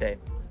Cyber Monday,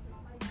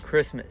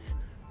 Christmas,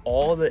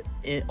 all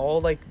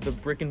like the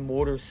brick and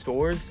mortar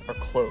stores are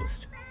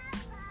closed.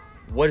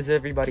 What is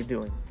everybody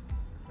doing,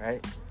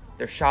 right?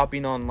 They're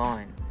shopping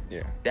online.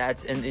 Yeah.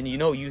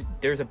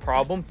 There's a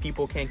problem.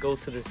 People can't go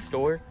to the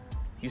store.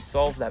 You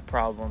solve that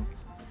problem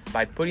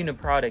by putting a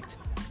product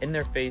in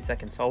their face that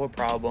can solve a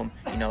problem.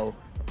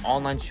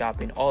 Online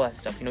shopping, all that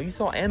stuff. You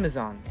saw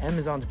Amazon.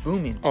 Amazon's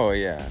booming. Oh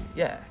yeah.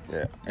 Yeah.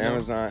 Yeah.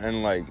 Amazon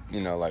and like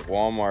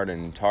Walmart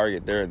and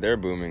Target, they're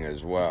booming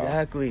as well.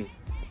 Exactly.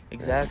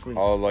 Yeah.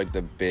 All like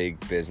the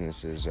big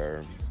businesses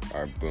are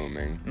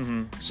booming.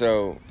 Mm-hmm.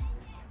 So.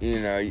 You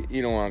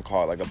don't want to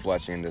call it like a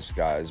blessing in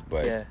disguise,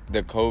 but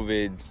the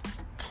COVID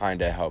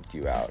kind of helped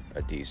you out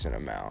a decent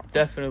amount.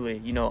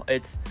 Definitely.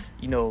 It's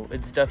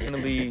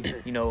definitely,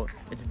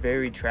 it's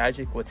very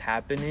tragic what's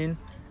happening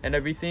and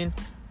everything,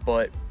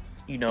 but,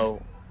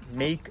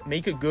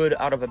 make a good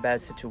out of a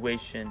bad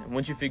situation. And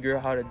once you figure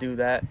out how to do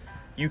that,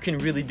 you can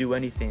really do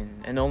anything.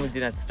 And the only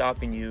thing that's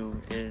stopping you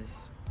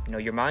is,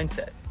 your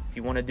mindset, if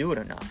you want to do it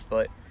or not.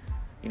 But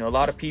a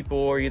lot of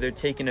people are either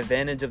taking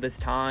advantage of this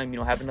time,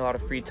 having a lot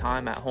of free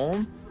time at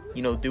home,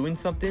 doing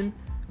something,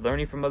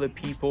 learning from other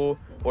people,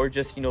 or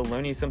just,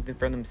 learning something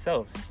for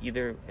themselves,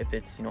 either if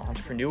it's,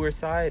 entrepreneur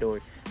side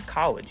or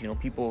college.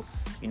 People,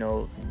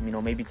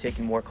 maybe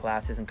taking more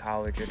classes in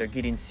college, or they're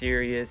getting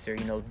serious, or,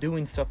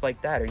 doing stuff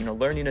like that, or,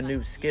 learning a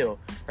new skill,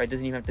 right? It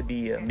doesn't even have to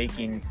be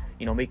making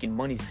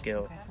money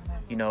skill.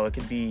 It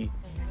could be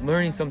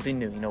learning something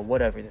new,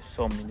 whatever. There's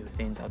so many new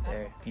things out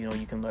there,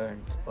 you can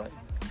learn, but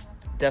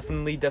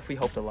definitely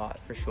helped a lot,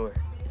 for sure.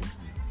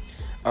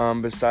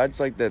 Besides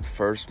like that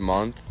first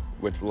month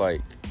with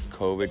like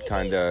COVID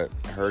kind of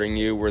hurting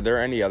you, were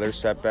there any other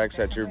setbacks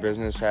that your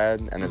business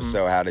had? And if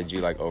so, how did you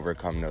like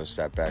overcome those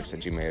setbacks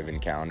that you may have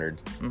encountered?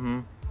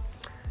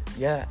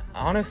 Yeah,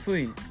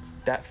 honestly,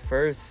 that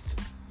first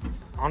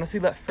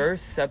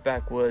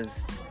setback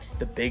was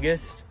the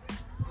biggest.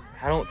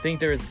 I don't think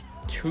there's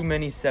too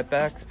many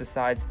setbacks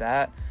besides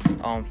that.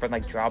 From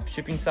like drop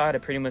shipping side, I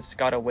pretty much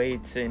got away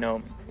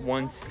to,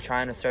 once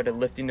China started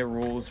lifting the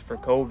rules for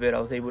COVID, I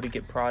was able to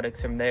get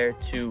products from there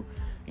to,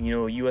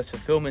 U.S.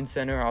 fulfillment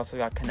center. I also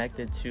got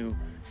connected to,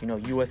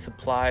 U.S.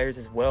 suppliers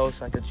as well,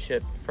 so I could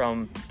ship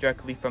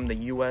directly from the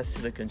U.S.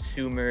 to the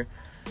consumer.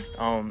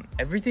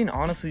 Everything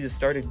honestly just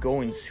started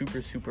going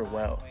super, super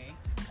well.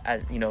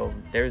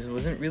 There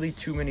wasn't really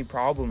too many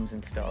problems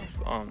and stuff.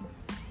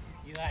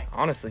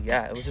 Honestly,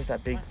 yeah, it was just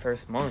that big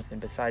first month,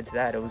 and besides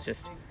that, it was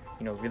just,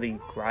 really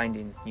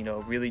grinding,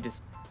 really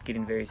just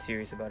getting very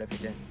serious about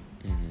everything.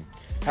 Mm-hmm.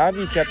 How have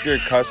you kept your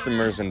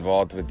customers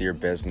involved with your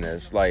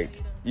business?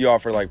 Like, you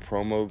offer like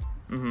promo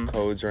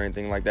codes or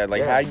anything like that?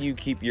 Like, how do you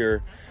keep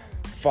your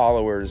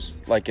followers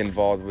like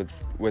involved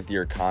with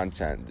your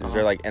content? Is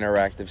there like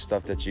interactive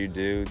stuff that you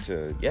do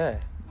to? Yeah,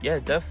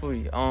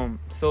 definitely.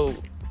 So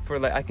for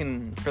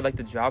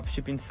the drop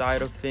shipping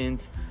side of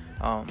things,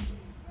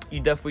 you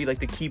definitely like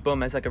to keep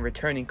them as like a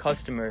returning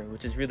customer,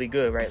 which is really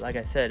good, right? Like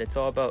I said, it's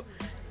all about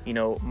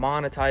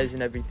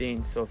monetizing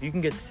everything. So if you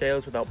can get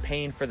sales without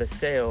paying for the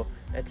sale,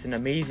 it's an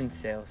amazing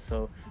sale.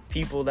 So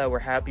people that were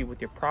happy with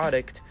your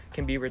product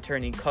can be a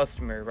returning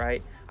customer,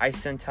 right? I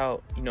sent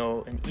out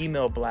an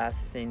email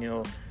blast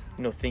saying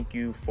thank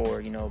you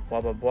for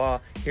blah blah blah,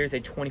 here's a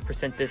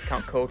 20%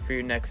 discount code for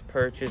your next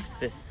purchase.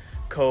 This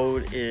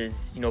code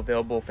is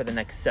available for the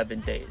next 7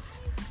 days,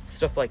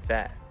 stuff like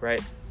that,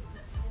 right?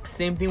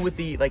 Same thing with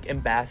the like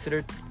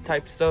ambassador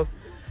type stuff.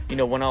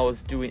 When I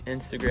was doing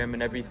Instagram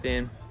and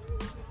everything,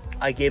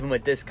 I gave them a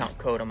discount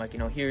code. I'm like,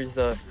 here's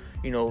a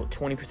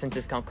 20%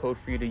 discount code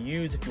for you to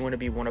use if you want to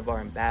be one of our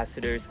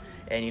ambassadors.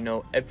 And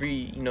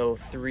every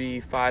 3,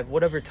 5,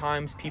 whatever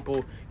times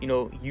people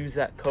use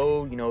that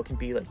code, it can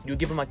be like, you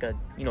give them like a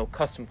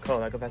custom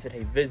code. Like if I said,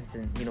 hey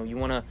Vincent, you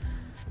want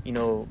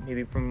to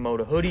maybe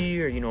promote a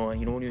hoodie, or you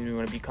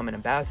want to become an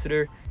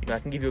ambassador, I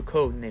can give you a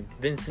code named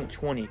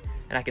Vincent20,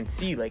 and I can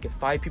see like if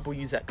 5 people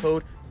use that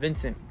code,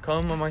 Vincent,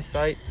 come on my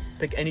site,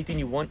 pick anything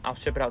you want, I'll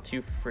ship it out to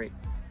you for free,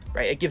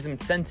 right? It gives them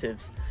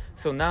incentives.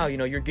 So now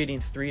you're getting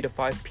 3 to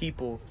 5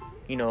 people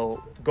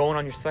going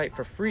on your site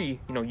for free,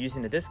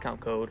 using the discount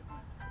code.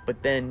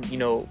 But then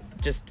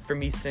just for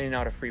me sending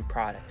out a free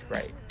product,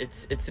 right?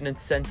 It's an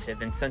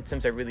incentive.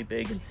 Incentives are really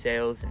big in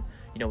sales and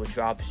with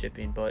drop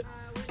shipping. But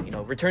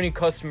returning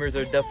customers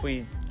are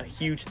definitely a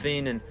huge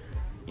thing, and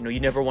you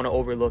never want to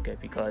overlook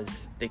it,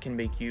 because they can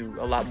make you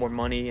a lot more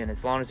money, and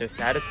as long as they're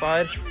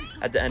satisfied,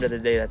 at the end of the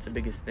day, that's the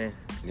biggest thing.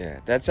 Yeah,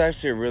 that's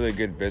actually a really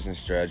good business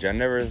strategy. I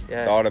never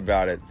thought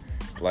about it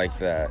like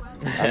that.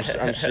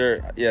 I'm sure.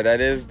 Yeah,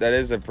 that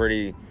is a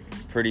pretty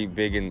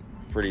big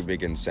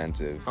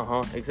incentive.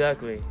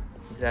 Exactly.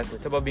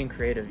 It's about being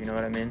creative. You know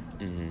what I mean?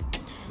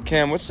 Mm-hmm.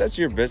 Cam, what sets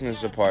your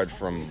business apart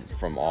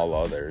from all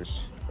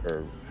others,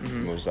 or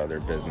most other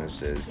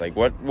businesses? Like,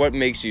 what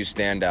makes you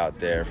stand out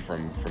there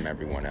from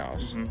everyone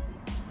else?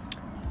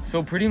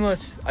 So pretty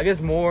much, I guess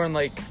more on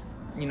like,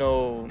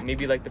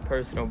 maybe like the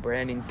personal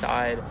branding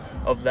side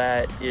of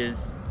that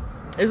is,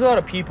 there's a lot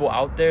of people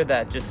out there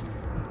that just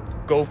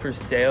go for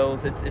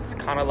sales. It's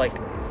kind of like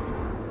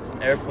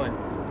an airplane.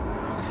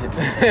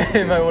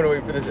 You might want to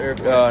wait for this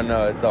airplane. Oh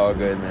no, it's all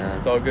good, man.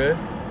 It's all good?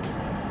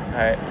 All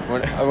right.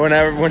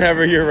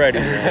 Whenever you're ready,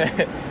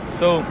 man.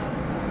 So,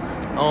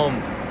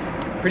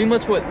 pretty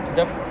much what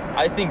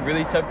I think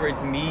really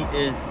separates me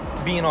is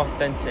being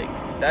authentic.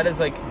 That is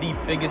like the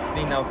biggest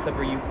thing that will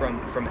separate you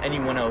from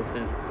anyone else,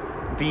 is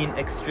being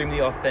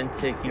extremely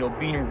authentic,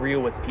 being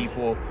real with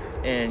people,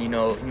 and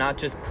not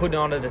just putting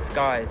on a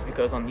disguise,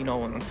 because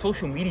on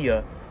social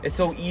media it's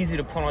so easy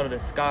to put on a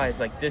disguise,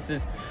 like this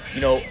is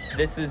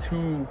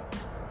who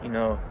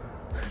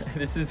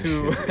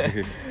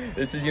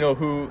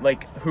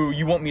who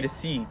you want me to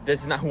see.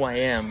 This is not who I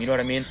am, you know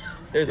what I mean?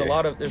 There's a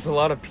lot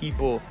of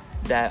people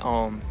that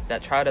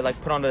try to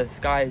like put on a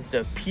disguise to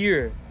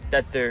appear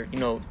that they're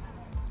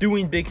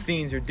doing big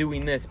things or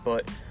doing this,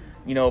 but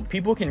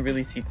people can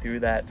really see through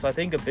that. So I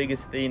think the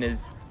biggest thing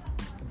is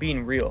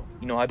being real.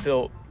 I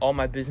built all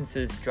my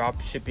businesses,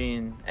 drop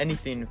shipping,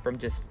 anything, from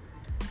just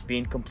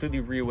being completely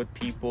real with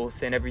people,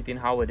 saying everything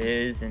how it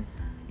is, and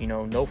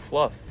no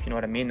fluff. You know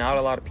what I mean? Not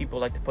a lot of people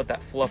like to put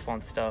that fluff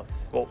on stuff.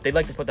 Well, they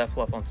like to put that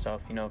fluff on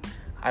stuff.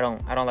 I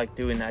don't like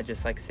doing that.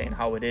 Just like saying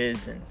how it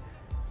is, and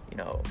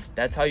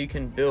that's how you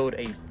can build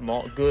a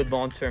good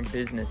long-term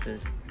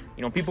businesses.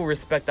 People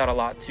respect that a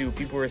lot too.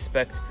 People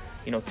respect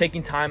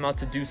taking time out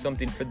to do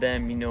something for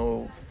them,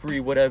 free,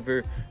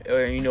 whatever,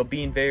 or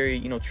being very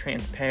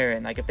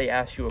transparent. Like if they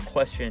ask you a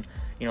question,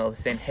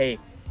 saying, hey,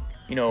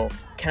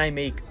 can I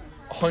make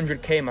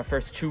 100K in my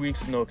first 2 weeks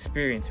with no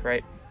experience,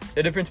 right?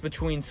 The difference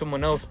between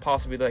someone else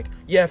possibly like,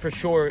 yeah, for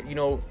sure,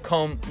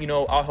 come,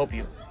 I'll help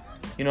you.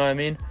 You know what I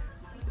mean?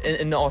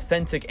 And the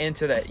authentic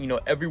answer that,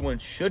 everyone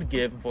should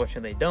give,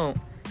 unfortunately they don't,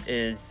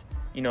 is,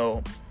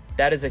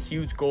 that is a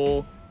huge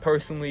goal.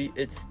 Personally,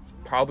 it's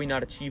probably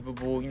not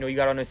achievable. You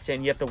got to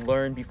understand, you have to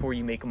learn before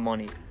you make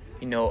money.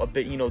 A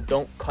bit,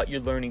 don't cut your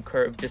learning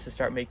curve just to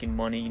start making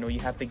money. You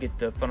have to get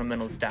the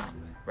fundamentals down,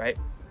 right?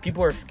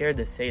 People are scared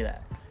to say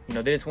that.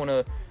 They just want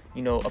to,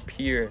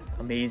 appear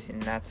amazing.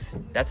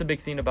 That's a big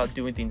thing about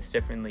doing things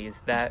differently,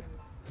 is that.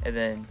 And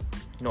then,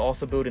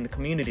 also building a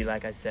community,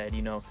 like I said,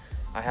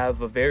 I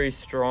have a very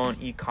strong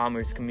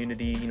e-commerce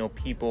community,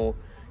 people,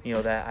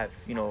 that I've,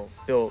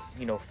 built,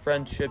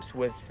 friendships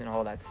with and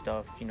all that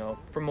stuff,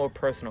 for more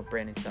personal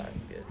branding side.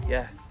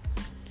 Yeah.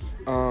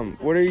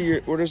 What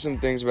are some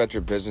things about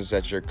your business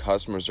that your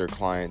customers or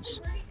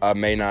clients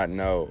may not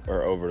know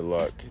or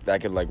overlook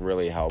that could like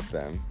really help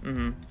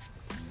them?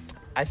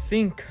 I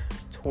think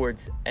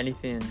towards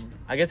anything,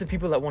 I guess the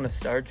people that want to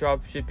start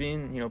drop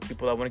shipping,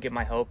 people that want to get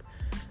my help,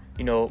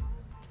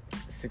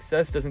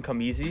 success doesn't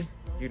come easy.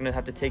 You're going to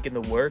have to take in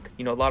the work.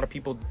 A lot of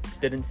people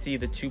didn't see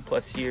the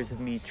 2+ years of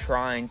me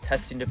trying,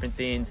 testing different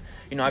things.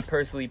 I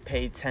personally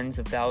paid tens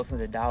of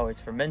thousands of dollars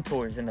for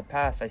mentors in the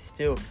past. I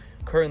still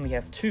currently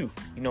have 2.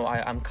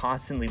 I'm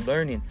constantly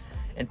learning,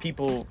 and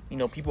people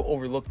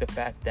overlook the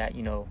fact that,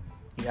 you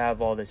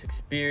have all this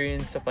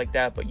experience, stuff like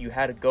that, but you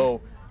had to go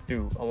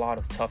through a lot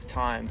of tough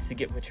times to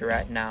get what you're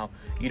at now.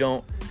 You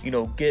don't,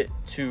 get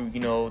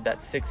to,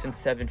 that 6 and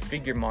 7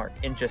 figure mark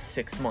in just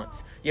 6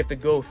 months. You have to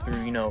go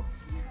through,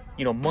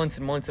 months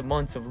and months and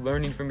months of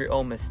learning from your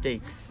own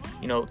mistakes,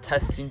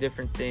 testing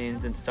different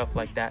things and stuff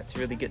like that to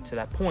really get to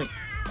that point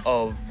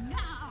of,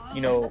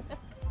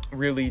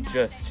 really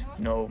just,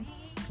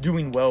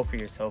 doing well for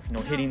yourself,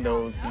 hitting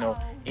those,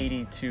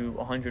 80 to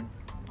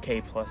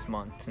 100K plus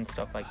months and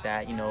stuff like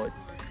that.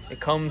 It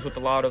comes with a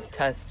lot of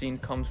testing,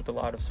 comes with a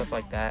lot of stuff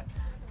like that.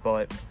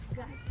 But,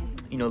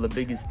 the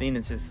biggest thing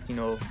is just,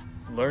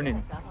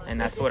 learning. And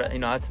that's what,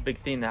 that's a big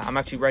thing that I'm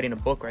actually writing a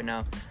book right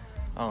now.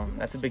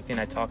 That's a big thing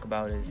I talk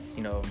about is,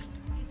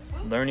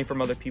 learning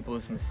from other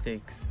people's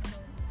mistakes.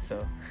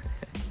 So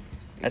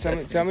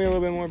tell me a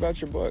little bit more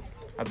about your book.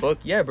 My book?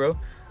 Yeah, bro.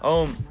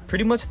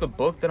 Pretty much the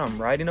book that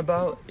I'm writing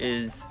about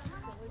is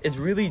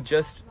really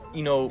just,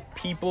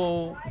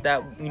 people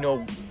that,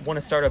 want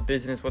to start a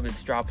business, whether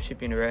it's drop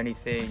shipping or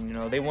anything.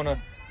 They want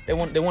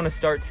to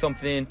start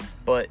something,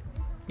 but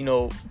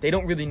they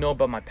don't really know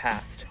about my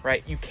past,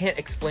 right? You can't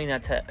explain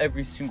that to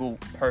every single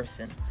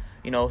person.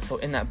 So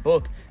in that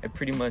book, it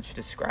pretty much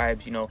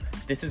describes,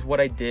 this is what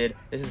I did,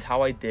 this is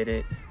how I did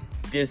it,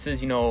 this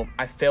is,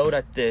 I failed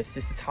at this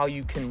is how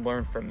you can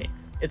learn from it.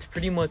 It's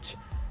pretty much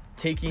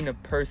taking a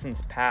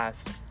person's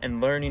past and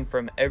learning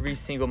from every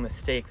single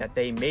mistake that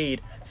they made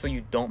so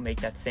you don't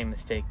make that same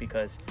mistake,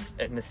 because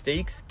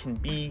mistakes can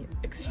be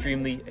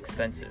extremely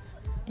expensive.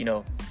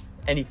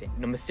 Anything,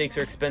 mistakes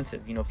are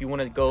expensive. If you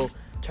want to go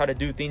try to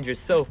do things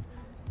yourself,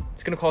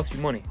 it's going to cost you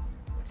money.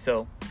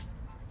 So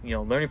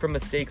learning from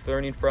mistakes,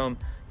 learning from,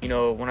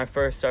 when I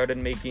first started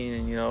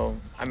making, I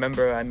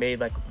remember I made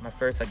like my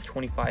first like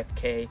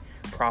 25K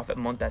profit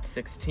month at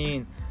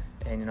 16.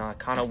 And, I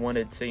kind of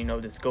wanted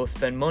to, just go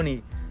spend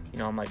money.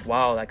 I'm like,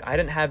 wow, like I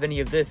didn't have any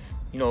of this,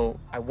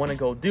 I want to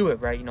go do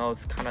it, right? I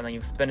was kind of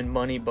like spending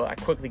money, but I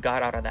quickly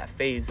got out of that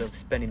phase of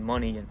spending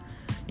money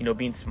and,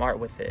 being smart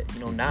with it.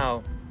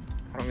 Now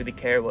I don't really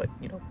care what,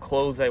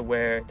 clothes I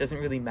wear. It doesn't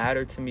really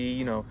matter to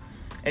me,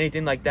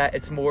 anything like that.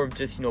 It's more of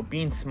just,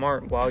 being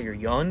smart while you're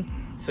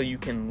young so you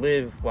can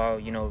live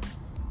while,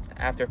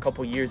 after a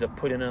couple years of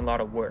putting in a lot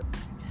of work,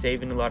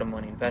 saving a lot of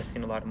money,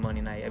 investing a lot of money.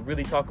 And I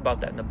really talk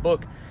about that in the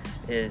book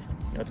is,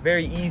 it's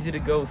very easy to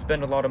go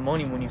spend a lot of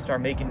money when you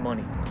start making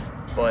money,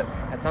 but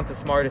that's not the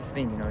smartest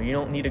thing. You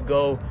don't need to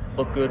go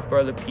look good for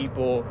other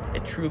people.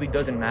 It truly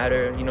doesn't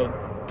matter.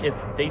 If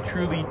they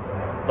truly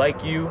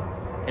like you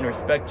and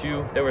respect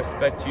you, they'll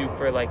respect you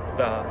for like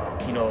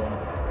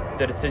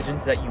the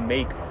decisions that you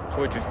make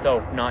towards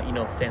yourself,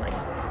 not, saying like,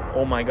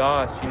 oh my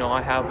gosh,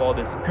 I have all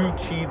this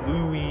Gucci,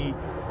 Louis,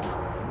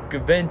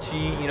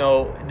 Givenchy,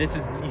 this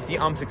is, you see,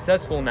 I'm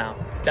successful now.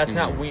 That's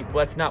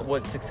that's not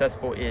what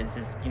successful is,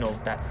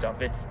 that stuff.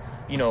 It's,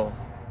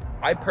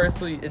 I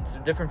personally, it's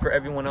different for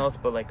everyone else,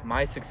 but like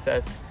my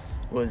success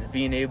was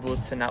being able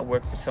to not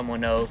work for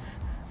someone else,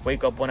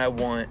 wake up when I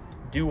want,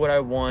 do what I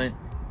want,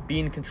 be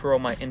in control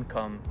of my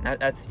income.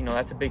 That's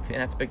a big thing.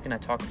 That's a big thing I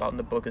talk about in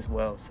the book as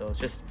well. So it's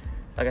just,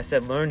 like I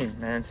said, learning,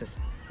 man. It's just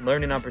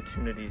learning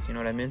opportunities. You know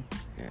what I mean?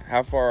 Yeah.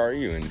 How far are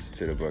you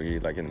into the book? Are you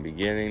like in the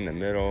beginning, the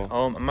middle?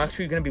 I'm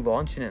actually gonna be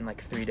launching it in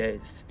like 3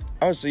 days.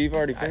 Oh, so you've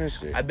already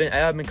finished it? I've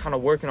been kind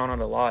of working on it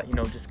a lot.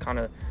 Just kind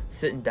of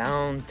sitting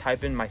down,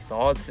 typing my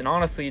thoughts. And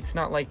honestly, it's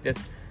not like this,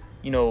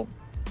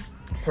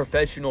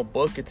 professional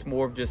book. It's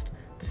more of just,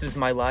 this is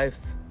my life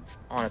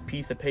on a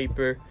piece of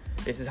paper.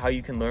 This is how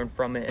you can learn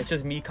from it. It's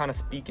just me kind of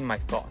speaking my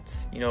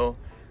thoughts,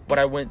 what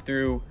I went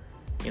through,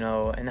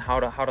 and how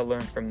to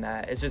learn from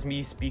that. It's just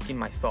me speaking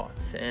my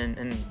thoughts,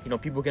 and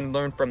people can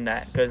learn from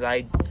that, because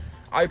I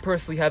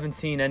personally haven't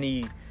seen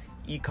any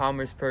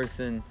e-commerce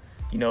person,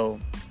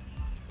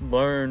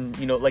 learn,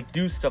 like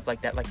do stuff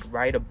like that, like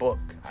write a book.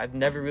 I've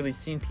never really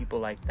seen people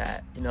like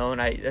that, and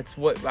that's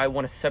what I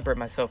want to separate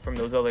myself from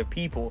those other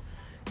people,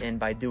 and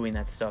by doing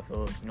that stuff,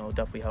 it'll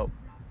definitely help.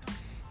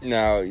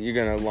 Now, you're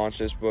going to launch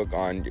this book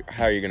on,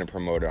 how are you going to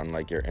promote it on,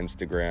 like, your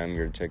Instagram,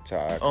 your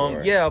TikTok?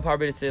 Yeah, I'll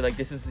probably say, like,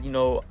 this is,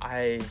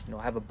 I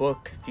have a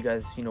book. If you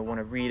guys, want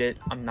to read it,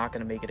 I'm not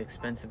going to make it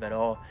expensive at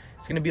all.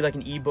 It's going to be, like,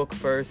 an ebook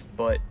first,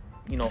 but,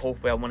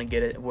 hopefully I want to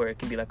get it where it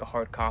can be, like, a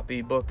hard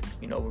copy book,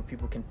 where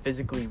people can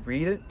physically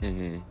read it.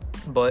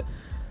 Mm-hmm. But,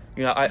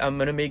 I'm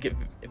gonna make it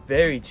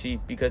very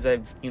cheap because I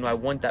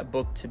want that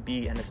book to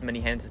be in as many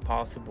hands as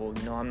possible.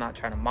 I'm not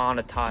trying to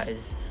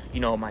monetize,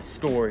 my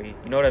story.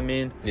 You know what I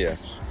mean?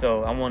 Yes.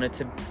 So I wanted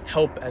to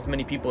help as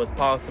many people as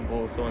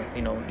possible. So it's,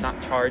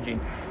 not charging,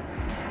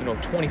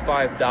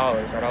 $25,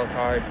 right? I'll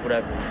charge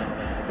whatever,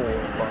 like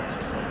 $4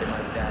 or something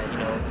like that,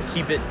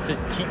 to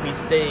keep me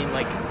staying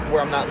like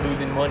where I'm not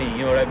losing money.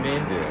 You know what I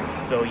mean? Yeah.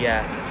 So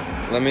yeah.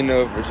 Let me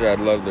know for sure. I'd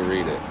love to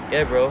read it.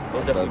 Yeah, bro.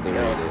 We'll definitely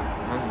love to read it.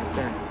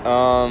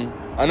 100%.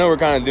 I know we're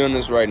kind of doing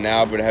this right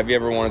now, but have you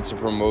ever wanted to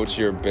promote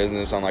your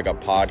business on like a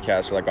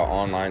podcast or like an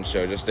online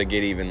show just to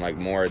get even like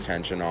more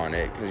attention on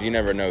it? Because you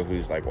never know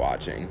who's like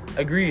watching.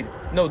 Agreed.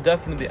 No,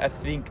 definitely. I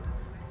think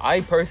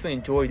I personally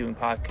enjoy doing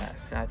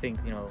podcasts, and I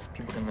think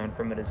people can learn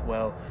from it as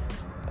well.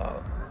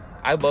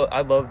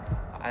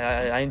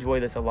 I enjoy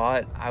this a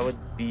lot. I would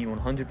be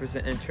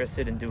 100%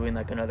 interested in doing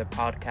like another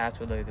podcast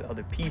with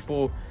other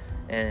people,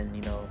 and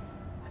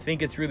I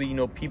think it's really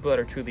people that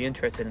are truly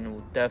interested and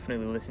will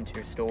definitely listen to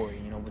your story,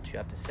 what you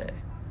have to say.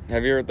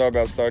 Have you ever thought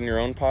about starting your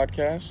own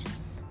podcast?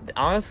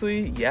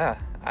 Honestly, yeah.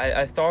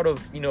 I thought of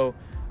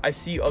I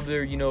see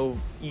other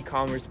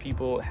e-commerce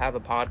people have a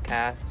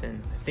podcast,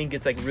 and I think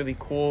it's like really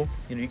cool.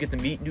 You get to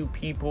meet new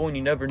people, and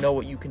you never know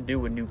what you can do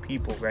with new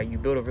people, right? You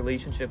build a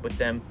relationship with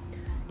them,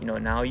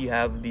 now you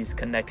have these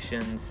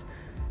connections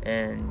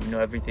and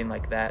everything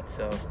like that.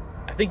 So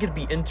I think it'd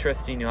be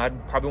interesting.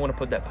 I'd probably want to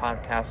put that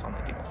podcast on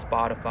like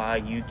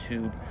Spotify,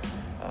 YouTube,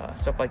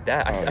 stuff like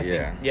that.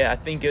 I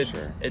think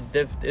it'd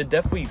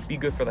definitely be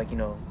good for like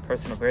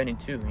personal branding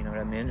too. You know what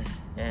I mean?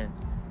 And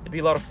it'd be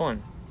a lot of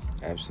fun.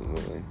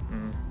 Absolutely.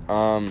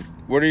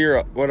 What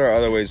are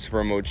other ways to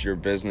promote your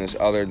business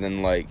other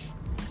than like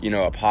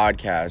a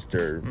podcast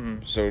or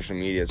social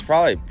media? It's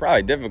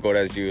probably difficult,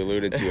 as you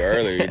alluded to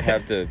earlier. You'd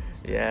have to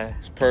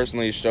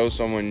personally show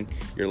someone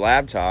your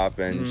laptop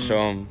and show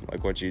them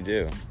like what you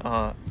do.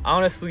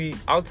 Honestly,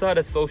 outside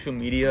of social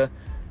media,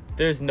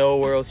 there's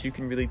nowhere else you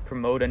can really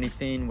promote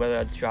anything, whether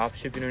that's drop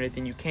shipping or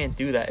anything. You can't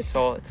do that. It's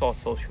all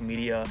social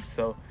media.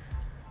 So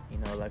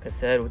like I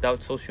said,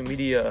 without social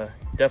media,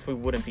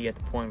 definitely wouldn't be at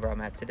the point where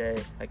I'm at today.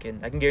 I can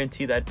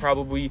guarantee that I'd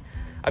probably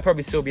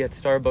still be at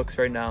Starbucks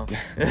right now,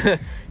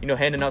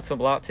 handing out some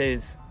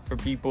lattes for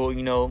people,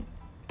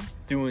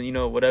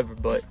 doing whatever.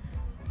 But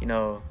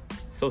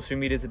social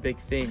media is a big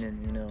thing,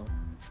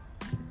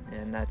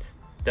 and that's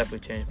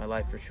definitely changed my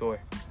life for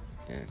sure.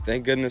 Yeah,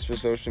 thank goodness for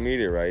social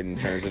media, right? In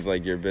terms of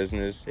like your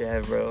business. Yeah,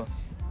 bro.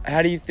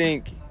 How do you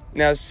think?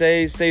 Now,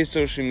 say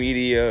social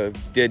media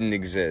didn't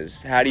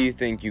exist. How do you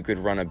think you could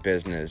run a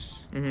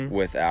business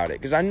without it?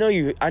 Because I know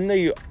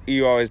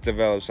you always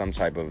develop some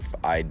type of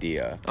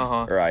idea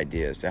or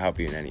ideas to help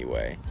you in any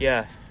way.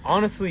 Yeah,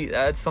 honestly,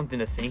 that's something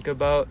to think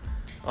about.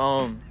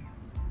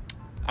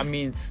 I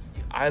mean,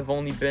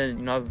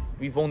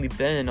 we've only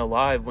been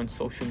alive when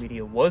social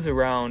media was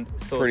around,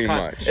 so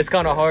it's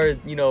kind of hard.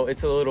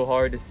 It's a little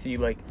hard to see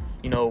like,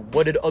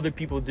 what did other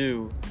people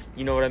do?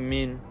 You know what I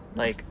mean?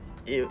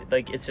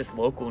 It's just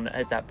local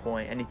at that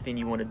point. Anything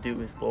you want to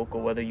do is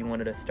local, whether you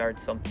wanted to start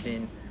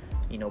something,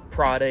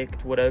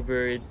 product,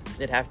 whatever,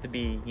 it'd have to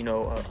be, a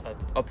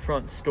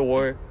upfront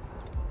store,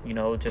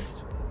 just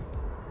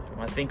when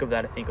I think of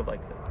that, I think of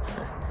like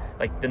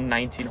the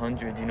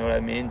 1900s, you know what I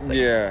mean? It's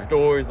like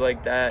stores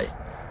like that.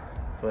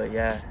 But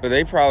yeah. But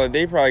they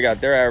probably got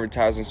their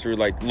advertisements through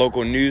like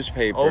local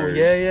newspapers. Oh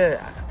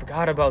yeah. I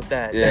forgot about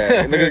that.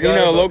 Yeah, because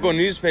local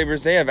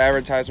newspapers, they have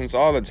advertisements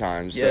all the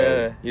time.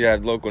 So you'd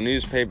have local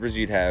newspapers,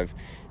 you'd have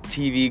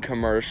TV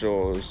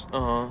commercials.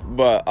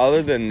 But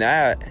other than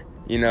that,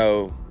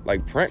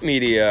 like print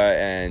media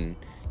and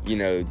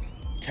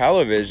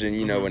television,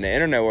 when the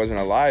internet wasn't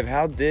alive,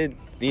 how did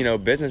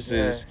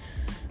businesses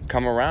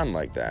come around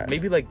like that?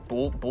 Maybe like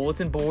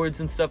bulletin boards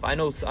and stuff. I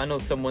know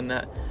someone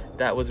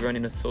that was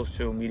running a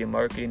social media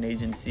marketing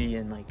agency,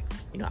 and like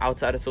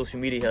outside of social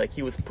media, like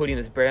he was putting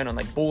his brand on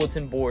like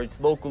bulletin boards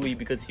locally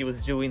because he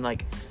was doing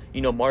like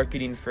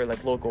marketing for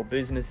like local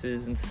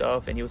businesses and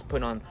stuff, and he was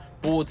putting on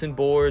bulletin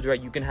boards,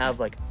 right? You can have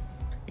like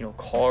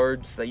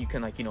cards that you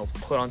can like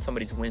put on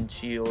somebody's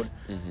windshield,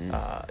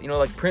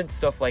 like print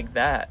stuff like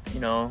that.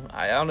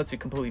 I honestly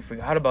completely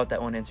forgot about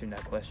that when answering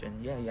that question.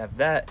 Yeah, you have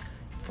that,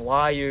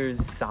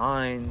 flyers,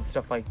 signs,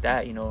 stuff like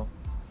that.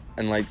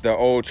 And like the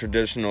old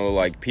traditional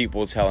like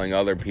people telling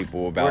other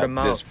people about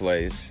this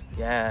place.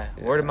 Yeah,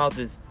 word of mouth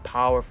is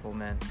powerful,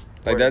 man.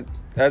 Like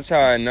that's how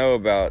I know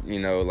about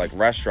like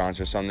restaurants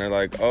or something. They're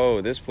like,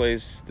 oh, this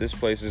place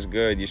is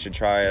good, you should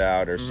try it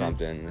out or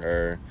something.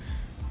 Or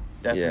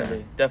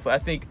definitely. I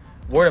think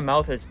word of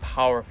mouth is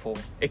powerful.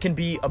 It can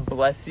be a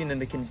blessing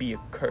and it can be a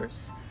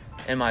curse,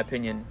 in my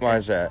opinion. Why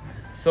is that?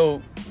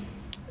 So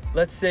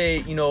let's say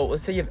you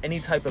have any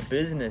type of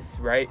business,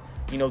 right?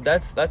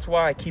 That's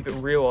why I keep it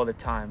real all the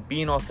time,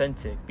 being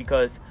authentic,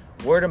 because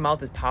word of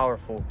mouth is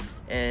powerful.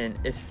 And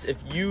if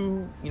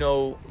you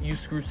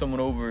screw someone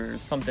over or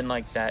something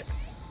like that,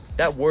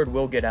 that word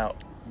will get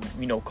out.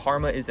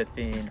 Karma is a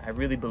thing. I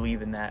really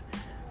believe in that.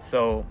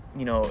 So,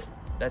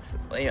 that's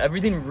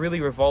everything really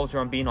revolves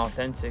around being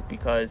authentic,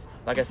 because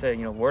like I said,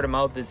 word of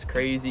mouth is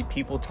crazy.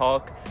 People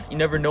talk. You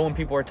never know when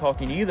people are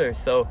talking either.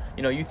 So,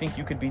 you think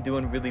you could be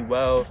doing really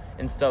well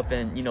and stuff,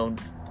 and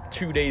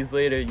 2 days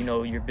later,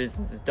 your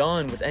business is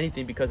done with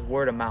anything because of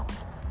word of mouth.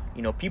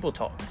 People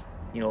talk.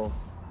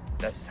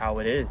 That's how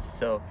it is.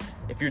 So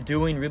if you're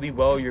doing really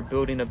well, you're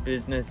building a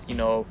business,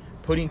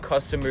 putting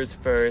customers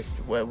first,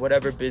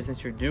 whatever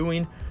business you're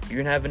doing, you're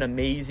gonna have an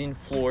amazing,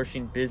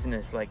 flourishing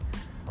business. Like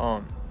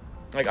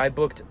I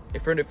booked,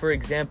 for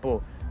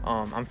example,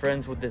 I'm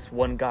friends with this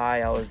one guy.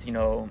 I was,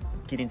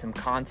 getting some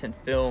content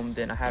filmed,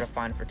 and I had to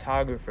find a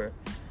photographer,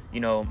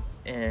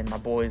 and my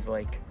boy's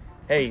like,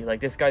 hey, like,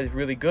 this guy's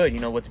really good,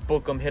 let's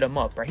book him, hit him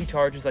up, right? He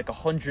charges like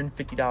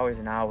 $150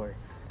 an hour.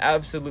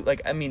 Absolute,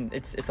 like, I mean,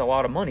 it's a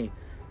lot of money.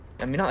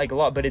 I mean, not like a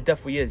lot, but it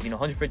definitely is.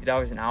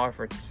 $150 an hour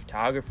for a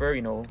photographer.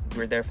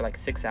 We're there for like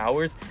 6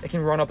 hours. It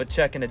can run up a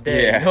check in a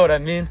day. Yeah. You know what I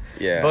mean?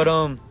 Yeah. But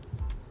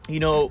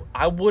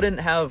I wouldn't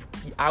have,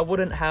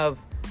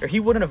 or he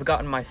wouldn't have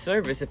gotten my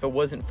service if it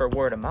wasn't for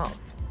word of mouth.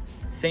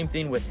 Same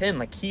thing with him.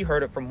 Like, he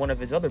heard it from one of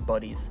his other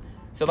buddies.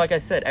 So like I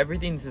said,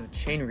 everything's a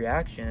chain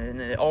reaction, and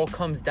it all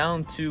comes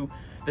down to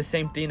the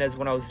same thing as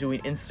when I was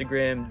doing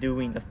Instagram,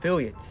 doing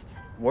affiliates.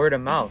 Word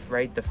of mouth,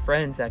 right? The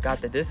friends that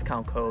got the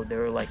discount code, they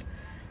were like,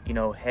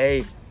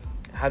 hey,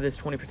 I have this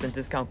 20%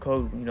 discount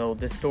code,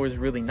 this store is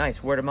really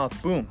nice. Word of mouth,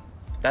 boom.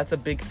 That's a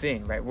big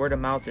thing, right? Word of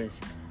mouth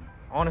is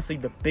honestly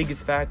the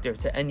biggest factor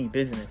to any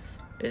business.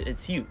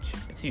 It's huge.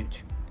 It's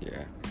huge.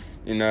 Yeah.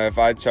 If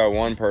I tell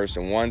one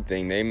person one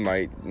thing, they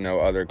might know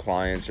other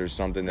clients or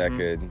something that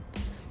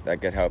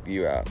could help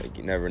you out. Like,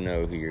 you never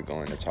know who you're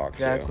going to talk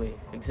to.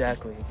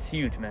 Exactly. It's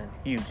huge, man.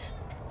 Huge.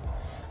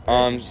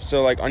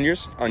 So like on your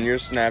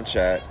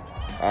Snapchat,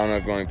 I don't know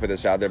if you want to put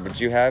this out there, but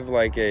you have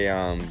like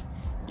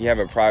you have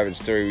a private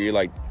story where you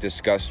like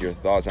discuss your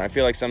thoughts, and I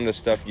feel like some of the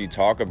stuff you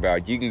talk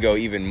about, you can go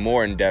even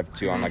more in depth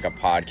to on like a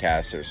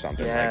podcast or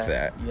something like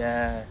that.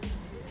 Yeah.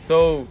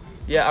 So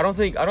yeah, I don't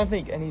think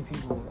any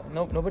people,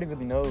 nobody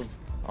really knows.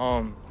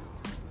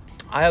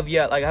 I have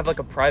like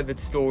a private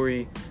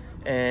story,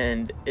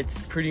 and it's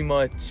pretty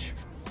much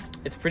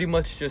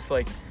just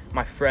like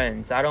my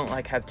friends. I don't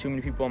like have too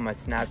many people on my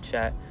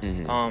Snapchat.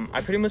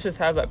 I pretty much just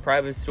have that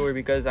private story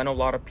because I know a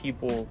lot of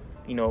people,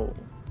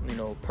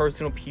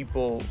 personal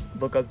people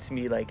look up to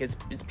me. Like,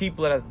 it's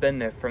people that have been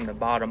there from the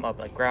bottom up,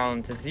 like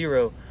ground to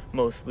zero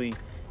mostly.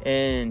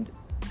 And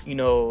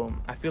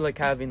I feel like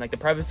having like the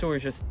private story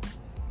is just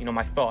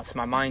my thoughts,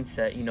 my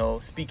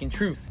mindset, speaking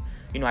truth.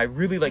 I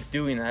really like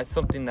doing that. That's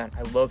something that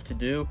I love to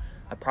do.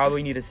 I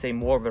probably need to say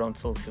more of it on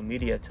social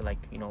media to like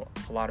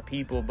a lot of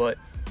people, but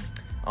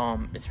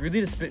it's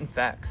really just spitting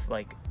facts,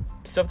 like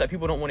stuff that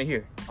people don't want to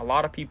hear. A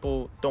lot of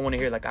people don't want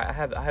to hear. Like, I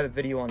have a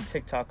video on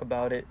TikTok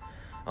about it.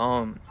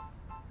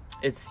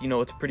 It's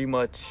it's pretty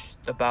much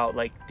about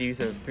like, these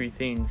are 3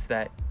 things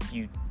that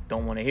you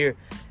don't want to hear,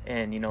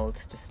 and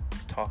it's just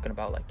talking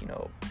about like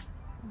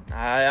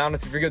I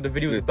honestly forget what the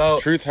video is about.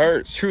 Truth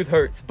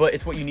hurts, but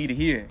it's what you need to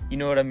hear. You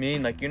know what I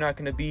mean? Like, you're not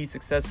going to be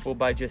successful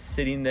by just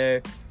sitting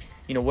there.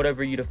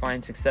 Whatever you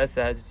define success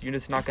as, you're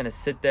just not going to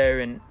sit there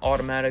and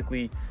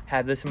automatically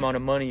have this amount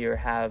of money or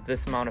have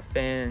this amount of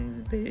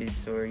fans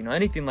base or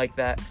anything like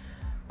that.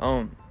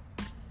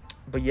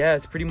 But yeah,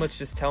 it's pretty much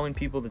just telling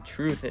people the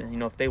truth,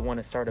 and if they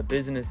want to start a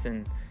business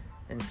and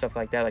stuff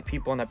like that. Like,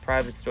 people on that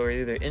private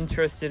story, they're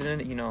interested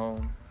in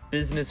it,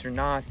 business or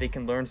not, they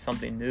can learn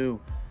something new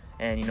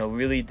and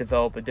really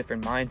develop a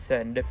different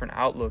mindset and different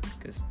outlook.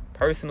 Because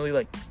personally,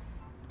 like,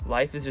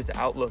 life is just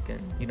outlook,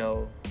 and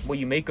what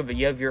you make of it.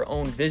 You have your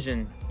own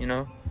vision,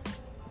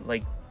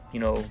 like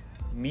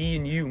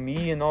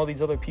me and all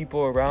these other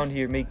people around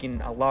here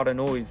making a lot of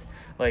noise,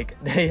 like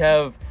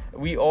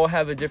we all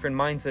have a different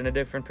mindset, a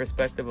different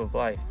perspective of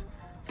life.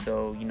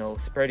 So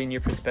spreading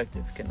your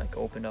perspective can like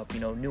open up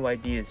new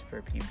ideas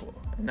for people,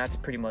 and that's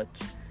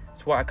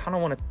why I kind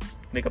of want to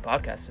make a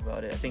podcast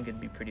about it. I think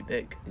it'd be pretty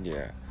big.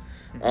 Yeah.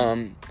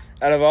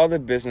 Out of all the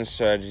business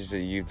strategies that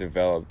you've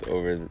developed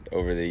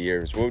over the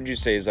years, what would you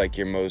say is like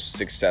your most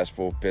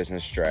successful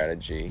business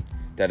strategy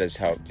that has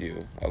helped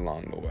you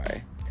along the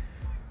way?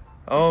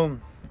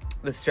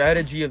 The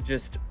strategy of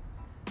just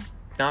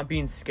not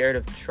being scared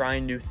of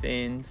trying new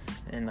things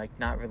and like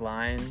not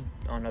relying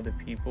on other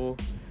people.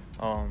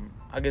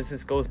 I guess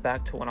this goes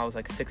back to when I was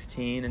like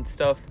 16 and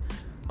stuff.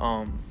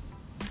 The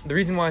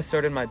reason why I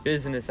started my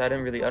business, I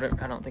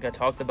don't think I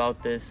talked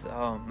about this.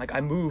 Like,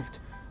 I moved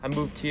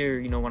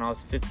here, when I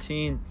was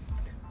 15,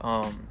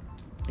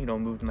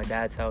 moved to my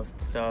dad's house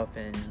and stuff,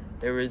 and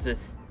there was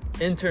this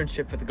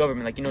internship for the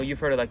government. Like, you've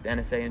heard of like the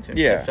NSA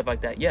internship, stuff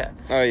like that. Yeah.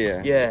 Oh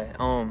yeah.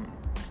 Yeah.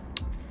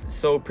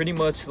 So pretty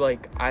much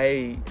like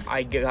I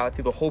got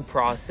through the whole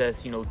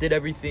process, did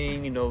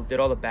everything, did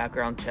all the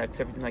background checks,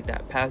 everything like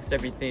that, passed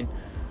everything.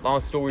 Long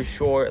story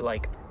short,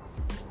 like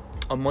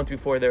a month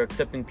before they're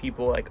accepting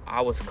people, like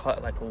I was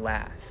cut like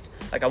last.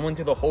 Like, I went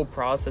through the whole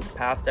process,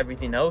 passed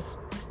everything else,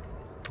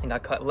 and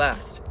got cut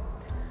last.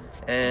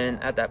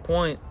 And at that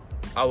point,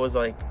 I was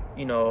like,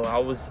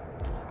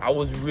 I I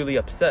was really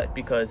upset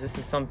because this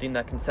is something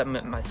that can set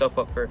myself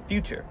up for a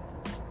future.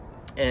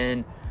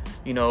 And,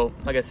 you know,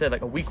 like I said,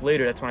 like a week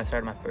later, that's when I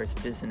started my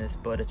first business.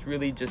 But it's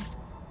really just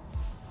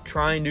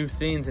trying new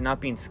things and not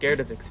being scared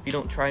of it. 'Cause if you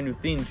don't try new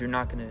things, you're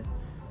not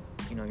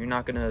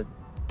gonna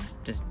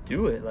just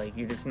do it. Like,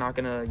 you're just not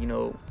gonna, you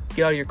know,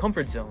 get out of your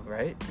comfort zone,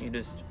 right? You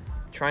just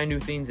trying new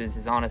things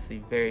is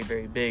honestly very,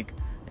 very big.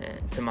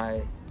 And to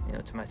my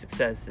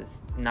success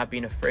is not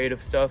being afraid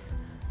of stuff.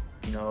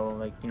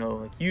 Like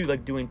you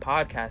like doing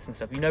podcasts and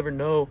stuff. You never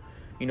know,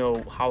 you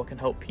know, how it can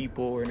help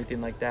people or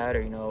anything like that,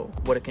 or, you know,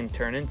 what it can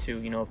turn into.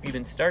 You know, if you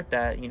didn't start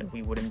that, you know,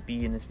 we wouldn't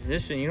be in this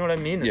position. You know what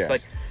I mean? Yes. It's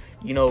like,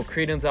 you know,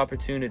 creating those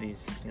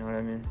opportunities. You know what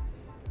I mean?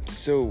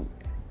 So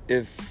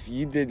if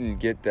you didn't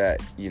get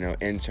that, you know,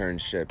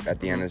 internship at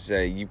the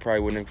NSA, you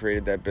probably wouldn't have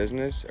created that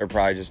business, or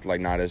probably just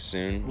like not as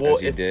soon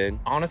as you did.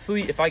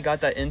 Honestly, if I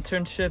got that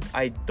internship,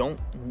 I don't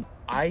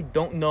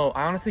know.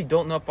 I honestly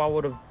don't know if I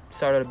would have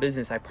started a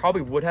business. I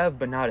probably would have,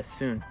 but not as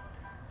soon,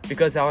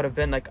 because I would have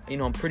been like, you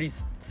know, I'm pretty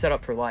set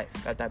up for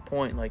life at that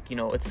point. Like, you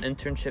know, it's an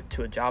internship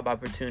to a job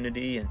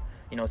opportunity, and,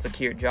 you know, it's a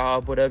secure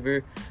job,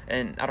 whatever,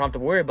 and I don't have to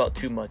worry about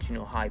too much, you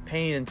know, high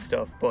paying and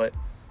stuff. But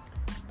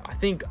I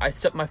think I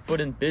stepped my foot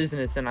in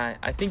business, and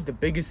I think the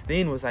biggest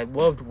thing was I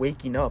loved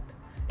waking up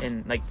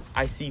and, like,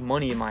 I see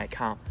money in my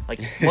account, like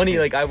money.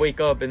 Like, I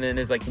wake up and then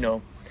there's, like, you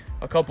know,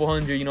 a couple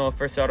hundred. You know, I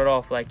first started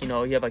off, like, you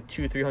know, you have like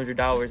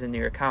 $200-300 in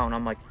your account.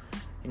 I'm like,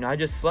 you know, I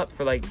just slept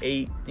for like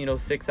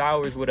 6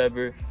 hours,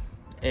 whatever,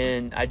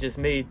 and I just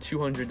made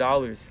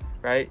 $200,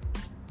 right?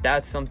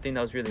 That's something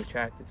that was really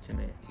attractive to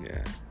me.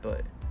 Yeah.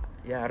 But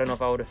yeah, I don't know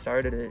if I would have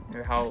started it,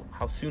 or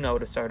how soon I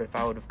would have started if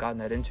I would have gotten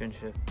that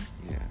internship.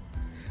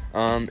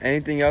 Yeah.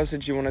 Anything else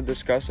that you want to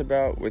discuss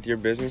about with your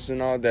business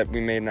and all that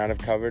we may not have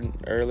covered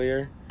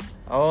earlier?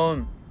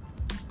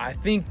 I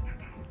think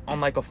on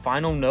like a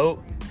final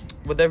note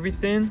with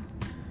everything,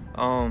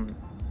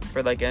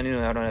 for like I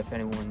don't know if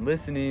anyone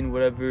listening,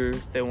 whatever,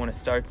 if they want to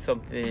start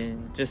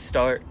something, just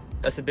start.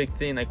 That's a big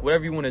thing. Like,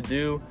 whatever you want to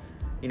do,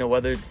 you know,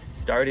 whether it's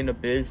starting a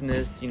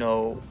business, you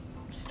know,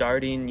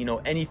 starting, you know,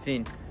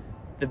 anything,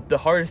 the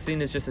hardest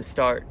thing is just to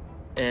start.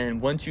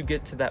 And once you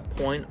get to that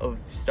point of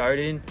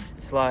starting,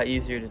 it's a lot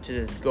easier to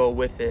just go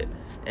with it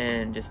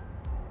and just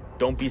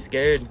don't be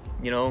scared,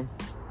 you know.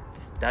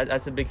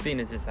 That's a big thing.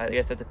 It's just, I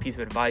guess that's a piece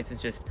of advice.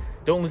 It's just,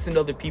 don't listen to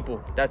other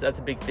people. That's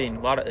a big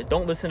thing.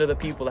 Don't listen to the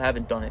people that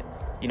haven't done it.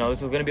 You know,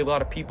 there's going to be a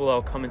lot of people that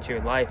will come into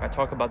your life. I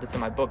talk about this in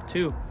my book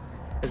too.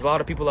 There's a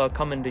lot of people that will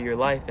come into your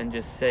life and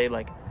just say,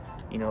 like,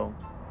 you know,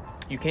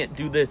 you can't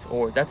do this,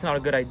 or that's not a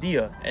good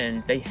idea,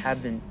 and they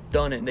haven't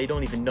done it, and they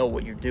don't even know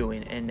what you're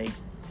doing, and they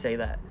say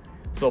that.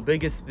 So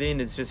biggest thing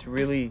is just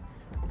really,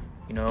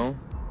 you know,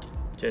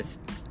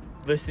 just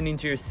listening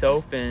to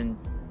yourself, and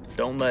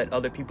don't let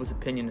other people's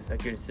opinion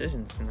affect your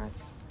decisions. And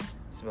that's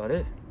about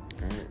it.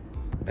 All right.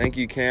 Thank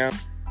you, Cam.